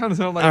 wait, that kind of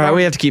sounded like. All right, Garth.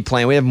 we have to keep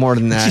playing. We have more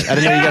than that. I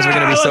didn't know you guys were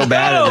going to be so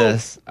bad at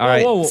this. All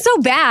right. Whoa. So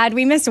bad,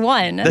 we missed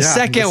one. The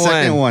second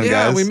one.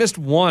 Yeah, guys. we missed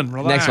one.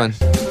 Relax. Next one.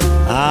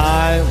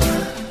 I'm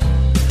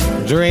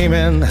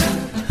dreaming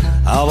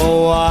of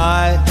a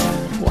white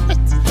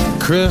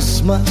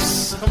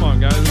Christmas, Come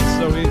on, guys. It's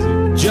so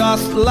easy.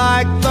 just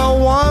like the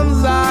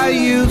ones I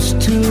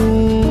used to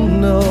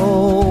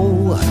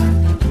know,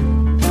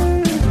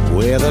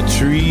 where the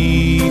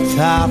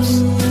treetops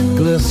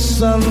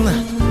glisten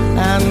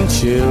and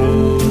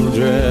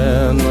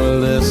children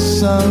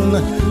listen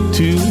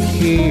to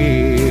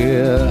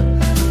hear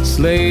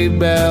sleigh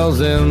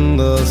bells in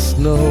the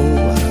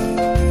snow.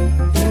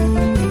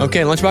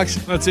 Okay,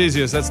 Lunchbox? That's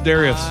easiest. That's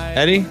Darius.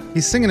 Eddie?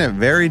 He's singing it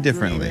very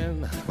differently.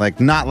 Like,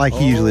 not like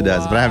he usually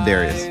does, but I have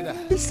Darius.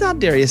 It's not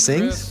Darius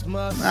sings.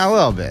 A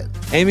little bit.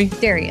 Amy?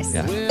 Darius.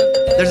 Yeah.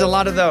 There's a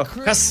lot of though.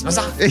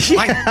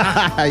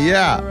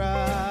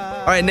 Yeah.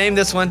 All right, name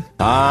this one.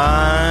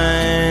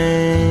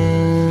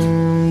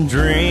 I'm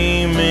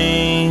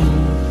dreaming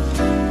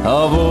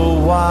of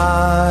a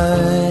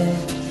white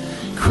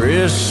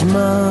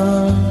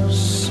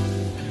Christmas,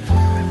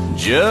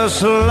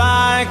 just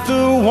like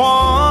the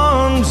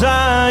ones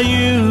I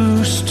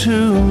used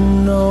to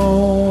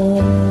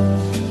know.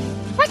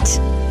 What?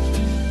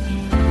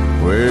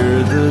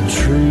 Where the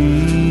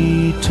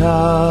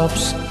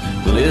treetops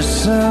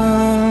glisten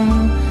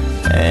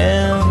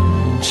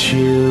and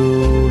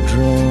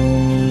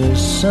children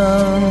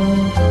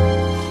listen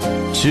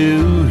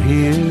to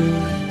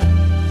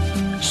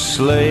hear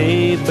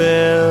sleigh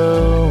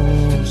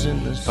bells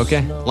in the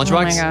Okay, Lunchbox?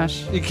 Oh my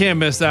gosh. You can't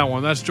miss that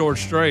one. That's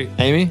George Strait.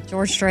 Amy?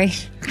 George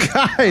Strait.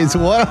 Guys,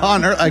 what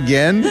on earth?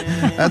 Again?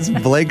 That's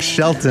Blake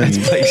Shelton.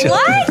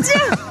 What?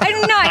 I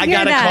did not hear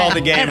gotta that call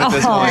the game at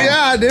this all. point.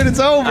 Yeah, dude, it's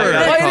over. I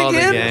gotta call the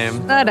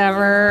game.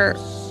 Whatever.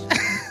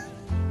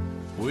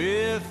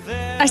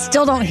 I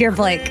still don't hear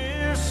Blake.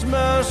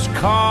 Christmas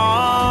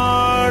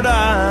card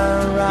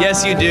I write.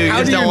 Yes, you do. You How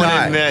just do don't you want to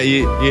not? admit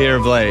you hear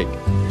Blake.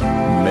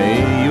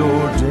 May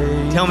your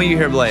day Tell me you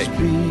hear Blake.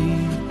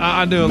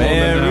 I do a little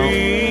bit now.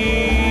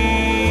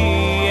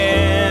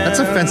 That's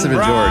offensive to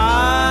George.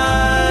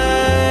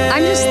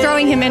 I'm just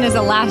throwing him in as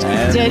a last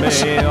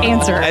ditch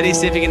answer. Eddie,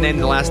 see if you can name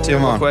the last two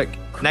Come real on. quick.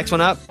 Next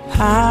one up. Yep.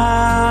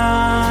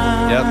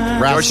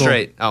 Rascal. George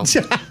Strait. Oh,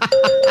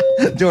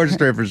 George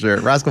Strait for sure.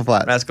 Rascal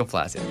Flatts. Rascal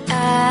Flatts. Yeah.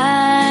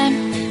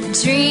 I'm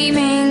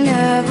dreaming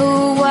of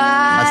a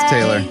white. That's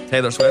Taylor.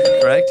 Taylor Swift,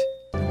 correct?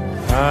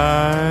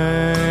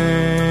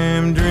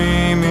 I'm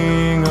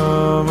dreaming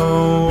of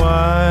a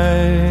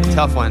white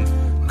Tough one.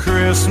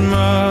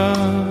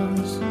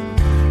 Christmas,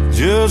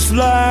 just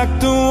like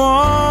the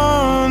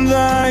ones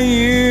I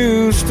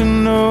used to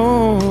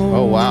know.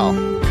 Oh, wow.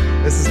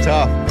 This is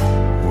tough.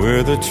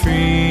 Where the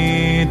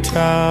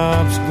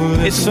treetops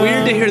glisten. It's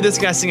weird to hear this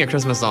guy sing a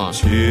Christmas song.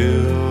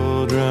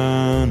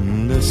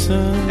 Children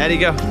listen. Eddie,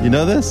 go. You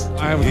know this?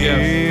 I have a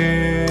guess.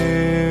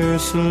 Hear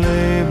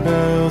sleigh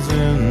bells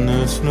in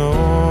the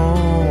snow.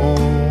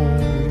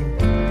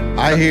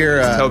 I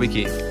hear. Toby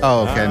Keith.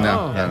 Oh, okay.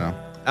 No.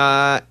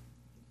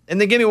 And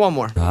then give me one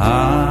more.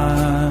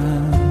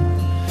 I'm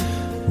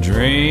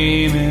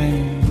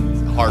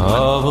dreaming Hard one.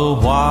 of a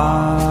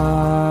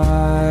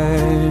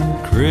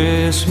white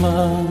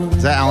Christmas.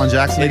 Is that Alan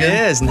Jackson It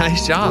again? is.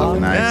 Nice job.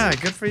 Nice. Yeah,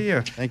 good for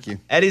you. Thank you.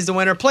 Eddie's the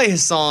winner. Play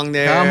his song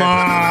there. Come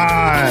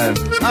on.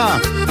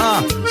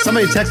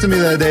 Somebody texted me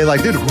the other day,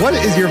 like, dude, what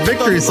is your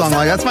victory song?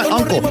 Like, that's my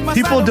uncle.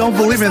 People don't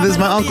believe me. This is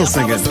my uncle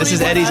singing. This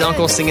is Eddie's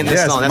uncle singing this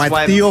Yes, song. That's my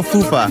why Theo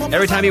Fufa.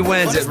 every time he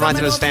wins, it runs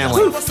in his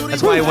family.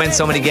 That's why he wins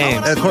so many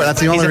games. Of course, that's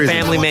the only He's a reason.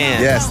 family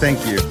man. Yes,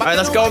 thank you. All right,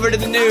 let's go over to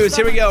the news.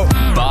 Here we go.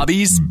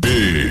 Bobby's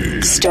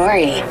Big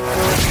Story.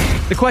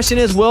 The question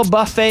is, will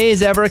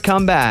buffets ever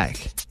come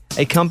back?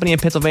 A company in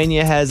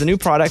Pennsylvania has a new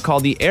product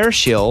called the Air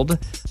Shield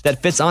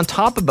that fits on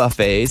top of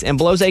buffets and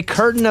blows a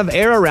curtain of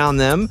air around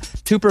them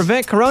to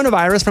prevent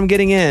coronavirus from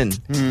getting in.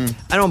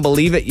 I don't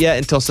believe it yet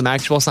until some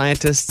actual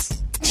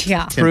scientists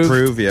Yeah. Can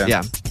prove, yeah.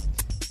 Yeah.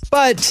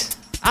 But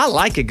I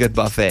like a good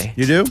buffet.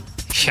 You do?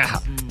 Yeah.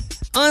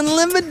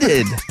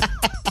 Unlimited.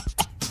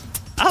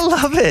 I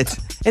love it.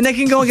 And they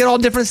can go and get all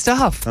different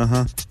stuff.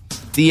 Uh-huh.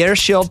 The Air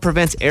Shield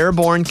prevents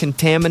airborne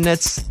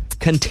contaminants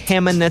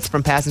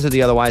from passing through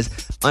the otherwise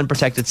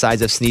unprotected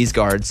sides of sneeze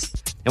guards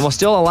and will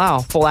still allow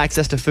full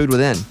access to food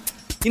within.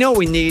 You know what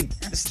we need?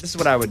 This is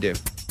what I would do.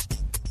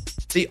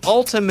 The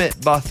ultimate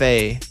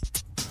buffet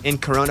in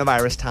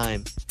coronavirus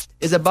time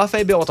is a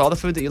buffet built with all the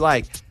food that you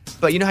like.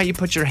 But you know how you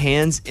put your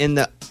hands in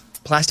the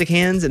plastic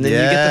hands and then you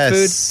get the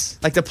Yes.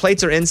 food? Like the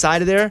plates are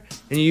inside of there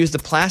and you use the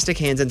plastic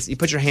hands and you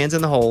put your hands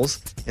in the holes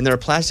and there are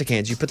plastic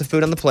hands. You put the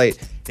food on the plate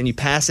and you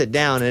pass it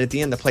down and at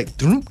the end the plate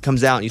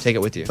comes out and you take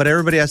it with you. But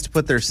everybody has to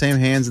put their same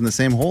hands in the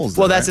same holes.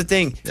 Well, though, that's right? the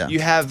thing. Yeah. You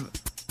have,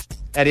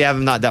 Eddie,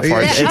 I'm not that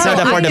far. Yeah. It's not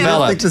that far I know.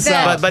 developed. Think this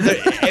out. But it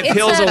It's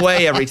peels a-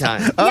 away every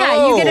time.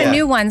 Yeah, you get a Yeah.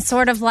 new one,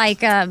 sort of like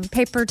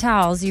paper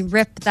towels. You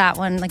rip that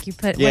one, like you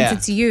put, Yeah. once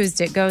it's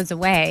used, it goes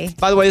away.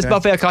 By the way, this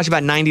buffet will cost you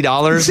about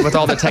 $90 with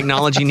all the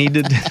technology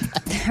needed.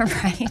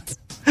 Right.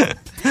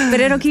 But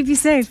it'll keep you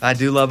safe. I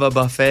do love a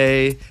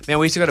buffet. Man,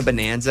 we used to go to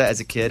Bonanza as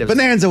a kid. It was-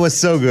 Bonanza was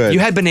so good. You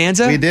had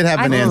Bonanza? We did have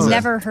I've Bonanza.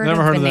 never heard of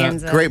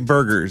Bonanza. Great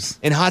burgers.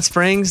 In Hot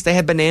Springs, they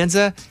had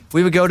Bonanza.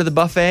 We would go to the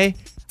buffet.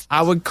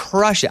 I would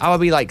crush it. I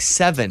would be like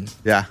 7.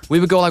 Yeah. We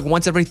would go like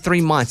once every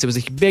 3 months. It was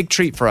a big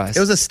treat for us. It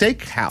was a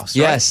steakhouse, right?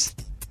 Yes.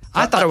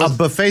 I thought it was a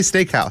buffet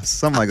steakhouse,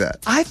 something like that.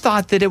 I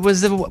thought that it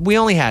was, we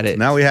only had it.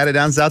 Now we had it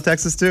down South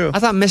Texas too. I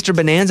thought Mr.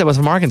 Bonanza was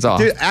from Arkansas.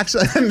 Dude,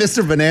 actually,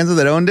 Mr. Bonanza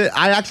that owned it,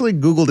 I actually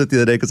Googled it the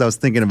other day because I was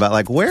thinking about,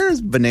 like, where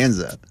is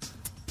Bonanza?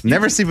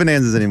 Never see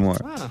Bonanzas anymore.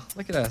 Wow,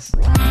 look at us.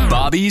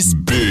 Bobby's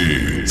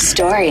Big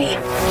Story.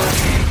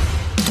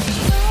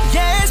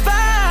 Yes,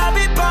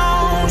 Bobby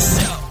Bones.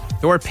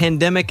 The word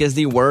pandemic is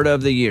the word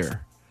of the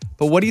year.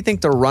 But what do you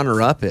think the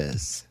runner-up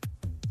is?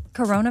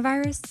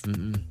 Coronavirus?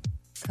 Mm-mm.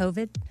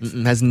 COVID?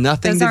 Mm-mm. Has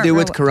nothing Those to aren't do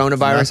with real-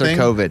 coronavirus Nothing?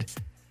 or COVID.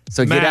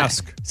 So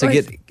Mask.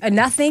 get A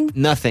nothing?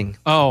 nothing.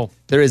 Oh.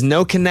 There is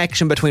no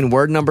connection between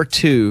word number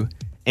 2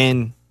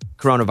 and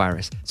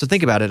coronavirus. So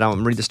think about it. I'm going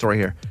to read the story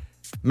here.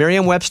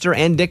 Merriam-Webster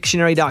and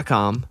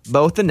Dictionary.com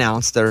both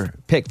announced their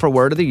pick for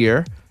word of the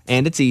year,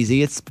 and it's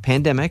easy. It's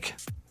pandemic.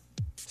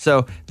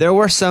 So there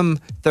were some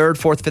 3rd,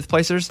 4th, 5th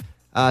placers.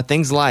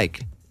 Things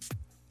like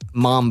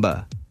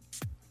Mamba,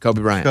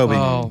 Kobe Bryant,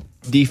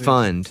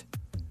 defund,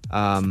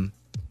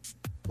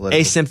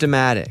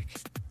 asymptomatic,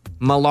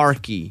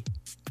 malarkey.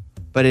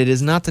 But it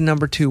is not the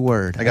number 2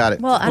 word. I got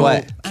it. Well,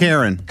 What?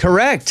 Karen.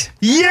 Correct.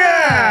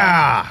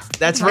 Yeah!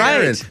 That's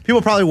Karen. right. People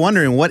are probably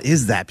wondering, what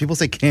is that? People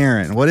say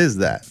Karen. What is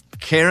that?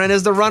 Karen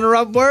is the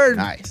runner-up word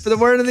Nice. for the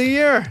word of the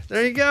year.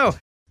 There you go.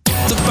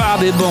 The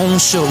Bobby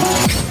Bones Show.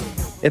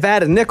 If I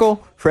had a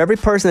nickel for every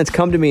person that's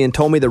come to me and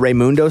told me the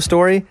Raymundo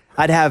story,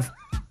 I'd have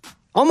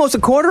almost a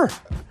quarter.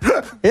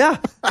 Yeah.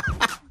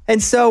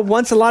 And so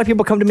once a lot of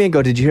people come to me and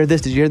go, did you hear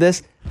this? Did you hear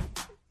this?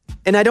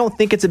 And I don't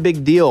think it's a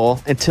big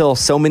deal until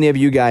so many of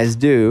you guys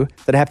do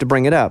that I have to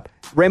bring it up.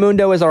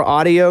 Raymundo is our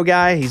audio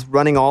guy. He's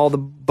running all the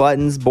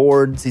buttons,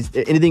 boards.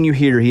 Anything you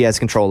hear, he has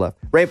control of.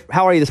 Ray,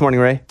 how are you this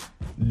morning, Ray?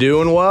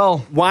 Doing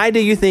well. Why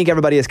do you think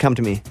everybody has come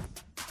to me?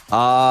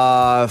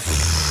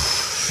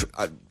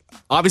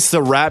 Obviously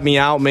to rat me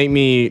out, paint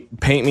me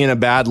in a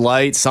bad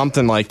light,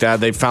 something like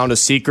that. They found a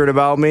secret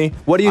about me.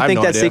 What do you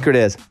think that secret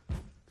is?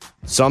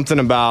 Something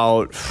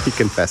about... He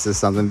confesses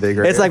something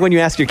bigger. It's like when you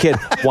ask your kid,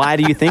 why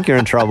do you think you're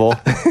in trouble?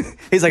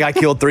 He's like, I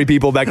killed 3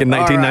 people back in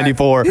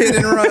 1994. Hit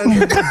and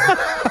run.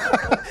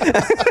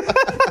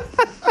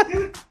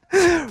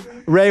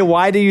 Ray,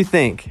 why do you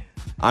think?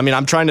 I mean,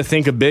 I'm trying to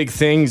think of big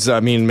things. I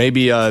mean,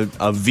 maybe a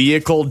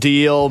vehicle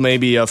deal,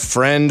 maybe a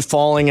friend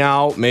falling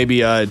out,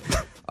 maybe a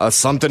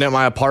something at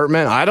my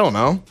apartment. I don't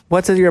know.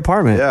 What's at your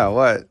apartment? Yeah,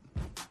 what?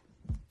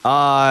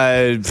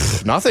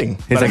 Nothing.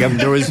 He's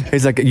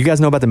like, you guys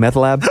know about the meth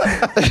lab?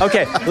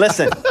 Okay,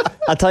 listen.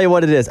 I'll tell you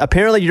what it is.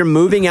 Apparently, you're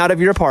moving out of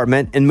your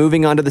apartment and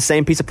moving onto the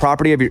same piece of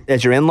property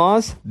as your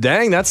in-laws.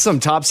 Dang, that's some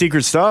top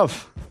secret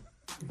stuff.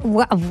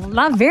 Well,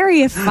 not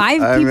very if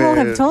 5 people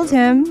have told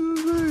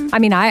him. I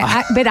mean,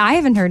 but I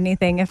haven't heard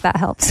anything, if that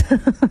helps.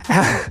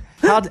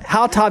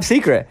 How top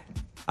secret?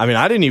 I mean,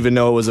 I didn't even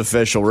know it was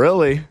official,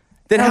 really.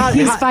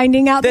 He's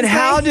finding out. Then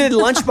how did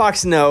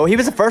Lunchbox know? He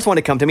was the first one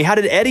to come to me. How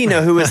did Eddie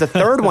know who was the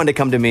third one to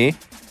come to me?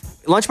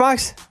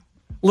 Lunchbox?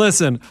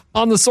 Listen,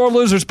 on the Sore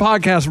Losers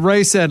podcast,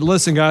 Ray said,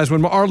 listen, guys,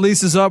 when our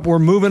lease is up, we're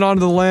moving onto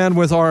the land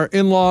with our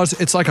in-laws.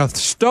 It's like a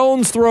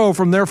stone's throw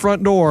from their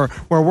front door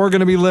where we're going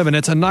to be living.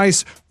 It's a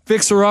nice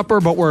fixer-upper,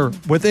 but we're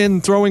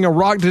within throwing a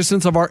rock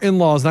distance of our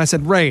in-laws. And I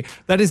said, Ray,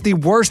 that is the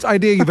worst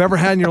idea you've ever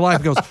had in your life.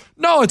 He goes,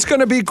 no, it's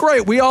going to be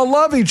great. We all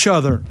love each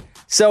other.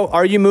 So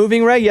are you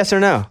moving, Ray? Yes or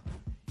no?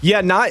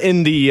 Yeah, not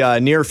in the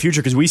near future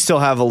because we still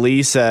have a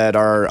lease at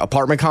our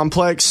apartment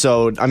complex.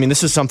 So, I mean,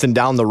 this is something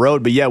down the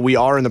road. But yeah, we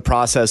are in the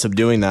process of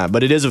doing that.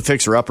 But it is a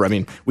fixer-upper. I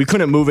mean, we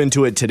couldn't move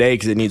into it today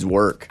because it needs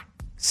work.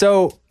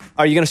 So,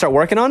 are you going to start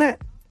working on it?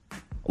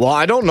 Well,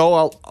 I don't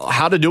know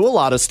how to do a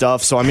lot of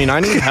stuff. So, I mean, I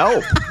need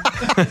help.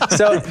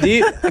 So,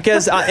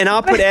 and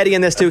I'll put Eddie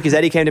in this too because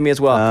Eddie came to me as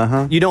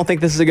well. You don't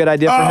think this is a good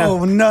idea for him?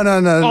 Oh, no,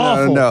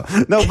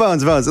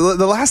 Bones.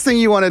 The last thing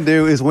you want to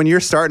do is when you're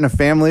starting a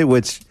family,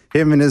 which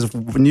him and his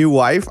new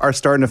wife are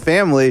starting a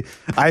family.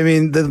 I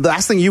mean, the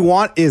last thing you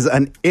want is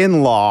an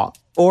in-law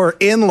or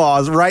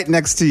in-laws right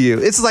next to you.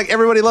 It's like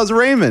everybody loves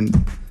Raymond.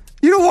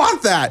 You don't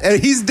want that. And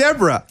he's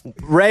Deborah.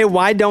 Ray,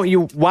 why do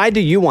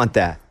you want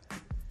that?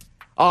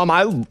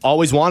 I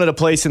always wanted a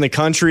place in the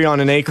country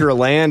on an acre of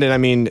land. And I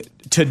mean,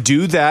 to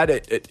do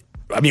that,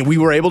 we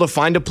were able to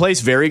find a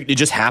place it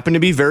just happened to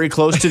be very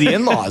close to the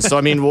in-laws. So,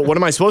 I mean, what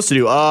am I supposed to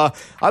do? I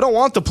don't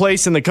want the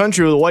place in the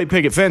country with a white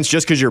picket fence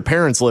just because your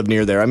parents live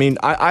near there. I mean,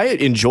 I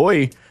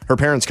enjoy her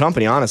parents'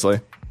 company, honestly.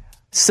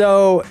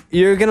 So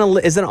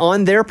is it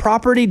on their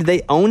property? Do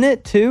they own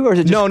it too? Or is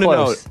it just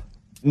close?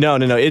 No.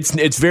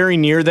 It's very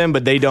near them,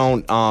 but they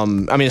don't,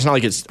 it's not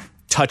like it's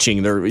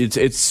touching.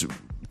 It's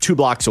 2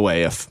 blocks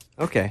away.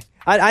 Okay.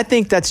 I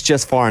think that's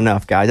just far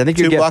enough, guys. I think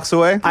 2 blocks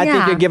away? I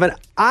think you're giving...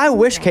 I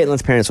wish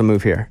Caitlin's parents would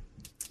move here.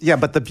 Yeah,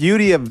 but the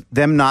beauty of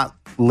them not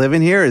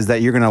living here is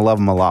that you're going to love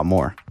them a lot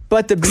more.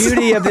 But the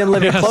beauty of them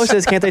living close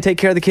is, can't they take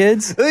care of the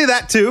kids?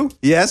 That too.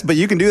 Yes, but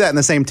you can do that in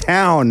the same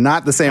town,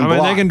 not the same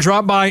block. They can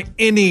drop by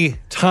any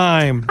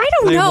time. I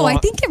don't know. I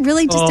think it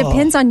really just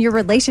depends on your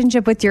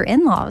relationship with your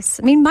in-laws.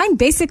 I mean, mine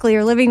basically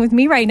are living with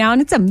me right now,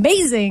 and it's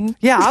amazing.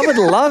 Yeah, I would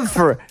love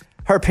for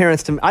her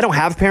parents to... I don't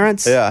have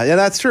parents. Yeah,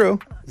 that's true.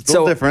 It's a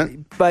little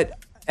different. But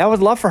I would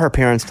love for her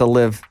parents to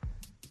live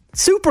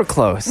super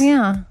close.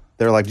 Yeah.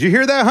 They're like, did you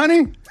hear that,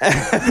 honey?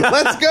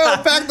 Let's go.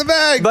 Pack the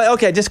bag. But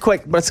okay, just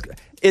quick.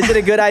 Is it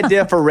a good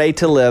idea for Ray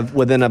to live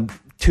within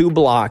 2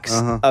 blocks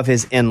of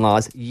his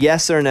in-laws?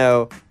 Yes or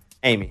no,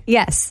 Amy?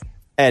 Yes.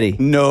 Eddie?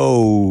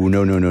 No.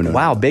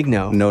 Wow, big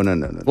no. No.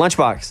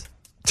 Lunchbox?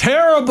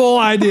 Terrible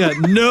idea.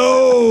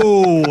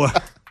 No.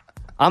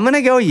 I'm going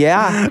to go,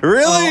 yeah.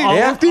 Really?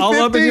 All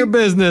up in your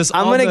business.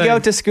 I'm going to go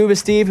to Scuba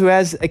Steve, who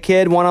has a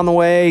kid, one on the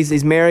way.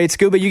 He's married.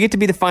 Scuba, you get to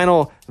be the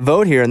final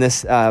vote here in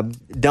this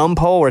dumb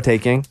poll we're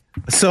taking.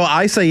 So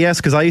I say yes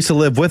because I used to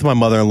live with my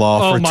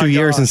mother-in-law for 2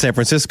 years in San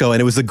Francisco,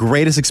 and it was the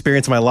greatest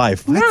experience of my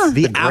life.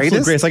 The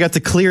absolute greatest. I got to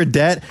clear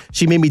debt.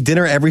 She made me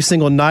dinner every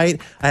single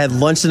night. I had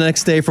lunch the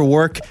next day for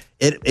work.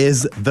 It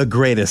is the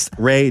greatest.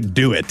 Ray,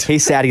 do it.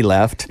 He's sad he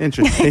left.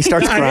 Interesting. He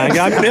starts crying.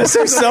 I miss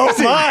her so much.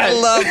 I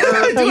love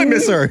her. I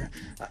miss her.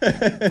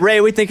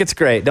 Ray, we think it's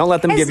great. Don't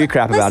let them give you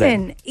crap about it.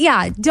 Listen,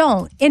 yeah,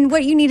 don't. And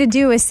what you need to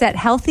do is set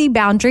healthy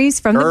boundaries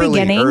from the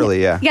beginning.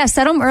 Early, yeah. Yeah,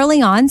 set them early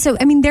on. So,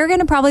 I mean, they're going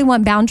to probably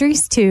want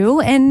boundaries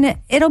too, and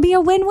it'll be a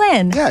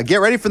win-win. Yeah, get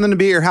ready for them to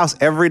be at your house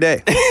every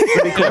day.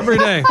 Every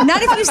day.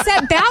 Not if you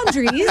set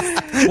boundaries.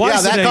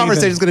 That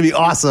conversation is going to be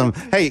awesome.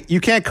 Hey, you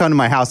can't come to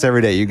my house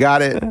every day. You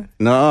got it?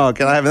 No,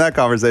 can I have that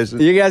conversation?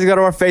 You guys go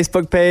to our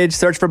Facebook page,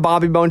 search for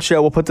Bobby Bones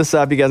Show. We'll put this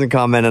up. You guys can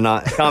comment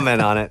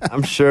on it.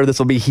 I'm sure this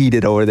will be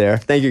heated over there.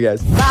 Thank you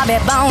guys. Bobby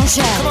Bones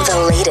Show.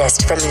 The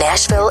latest from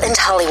Nashville and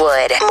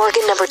Hollywood.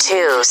 Morgan number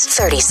 2's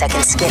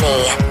 30-Second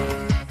Skinny.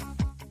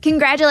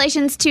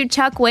 Congratulations to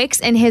Chuck Wicks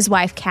and his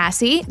wife,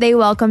 Cassie. They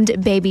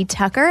welcomed baby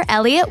Tucker,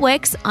 Elliot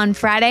Wicks, on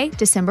Friday,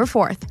 December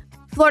 4th.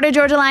 Florida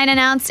Georgia Line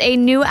announced a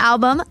new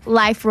album,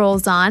 Life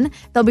Rolls On.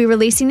 They'll be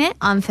releasing it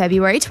on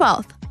February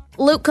 12th.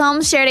 Luke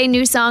Combs shared a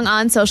new song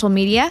on social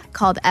media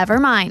called Ever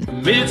Mine.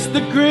 Amidst the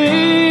grips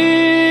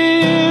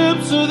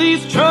of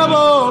these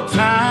troubled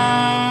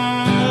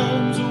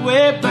times,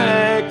 way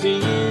back to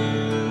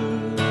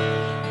you,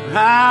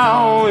 I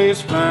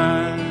always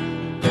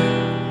find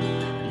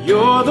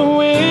you're the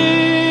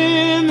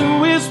wind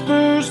that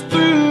whispers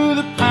through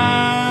the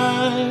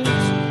pines,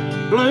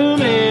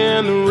 bloom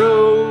in the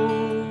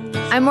rose.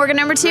 I'm Morgan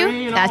number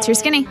 2. That's your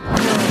skinny.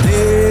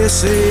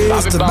 This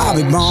is the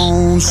Bobby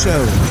Bones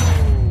Show.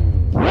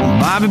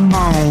 Bobby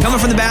Bones. Coming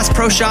from the Bass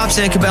Pro Shops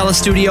and Cabela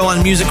Studio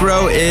on Music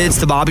Row, it's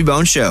the Bobby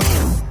Bones Show.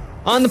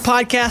 On the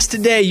podcast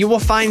today, you will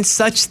find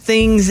such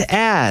things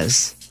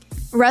as...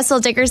 Russell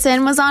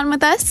Dickerson was on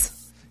with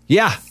us.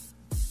 Yeah.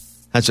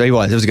 That's what he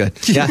was. It was good.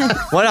 Yeah.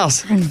 What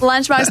else?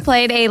 Lunchbox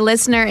played a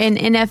listener in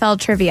NFL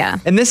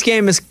trivia. And this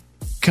game is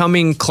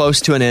coming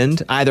close to an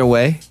end. Either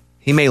way,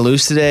 he may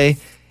lose today.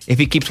 If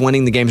he keeps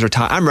winning, the games are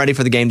tied. I'm ready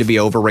for the game to be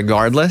over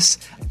regardless.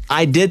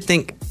 I did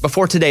think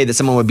before today that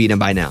someone would beat him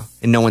by now,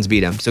 and no one's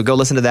beat him. So go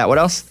listen to that. What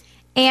else?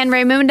 And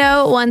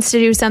Raymundo wants to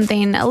do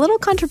something a little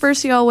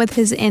controversial with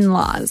his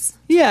in-laws.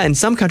 Yeah, in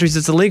some countries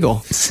it's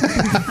illegal.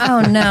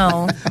 Oh,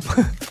 no.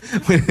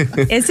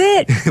 Is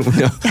it?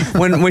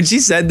 When she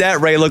said that,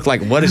 Ray looked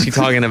like, what is she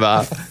talking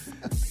about?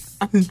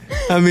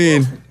 I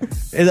mean,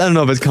 I don't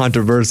know if it's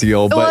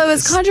controversial, but... Well, it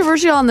was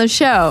controversial on the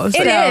show.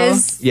 So. It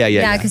is. Yeah.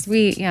 Yeah, because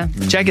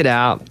Check it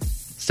out.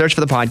 Search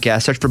for the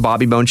podcast. Search for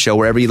Bobby Bones Show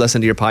wherever you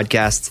listen to your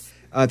podcasts.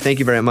 Thank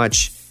you very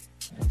much.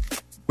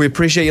 We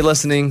appreciate you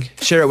listening.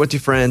 Share it with your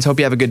friends. Hope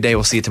you have a good day.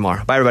 We'll see you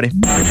tomorrow. Bye, everybody.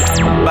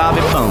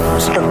 Bobby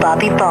Bones. The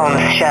Bobby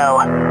Bones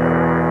Show.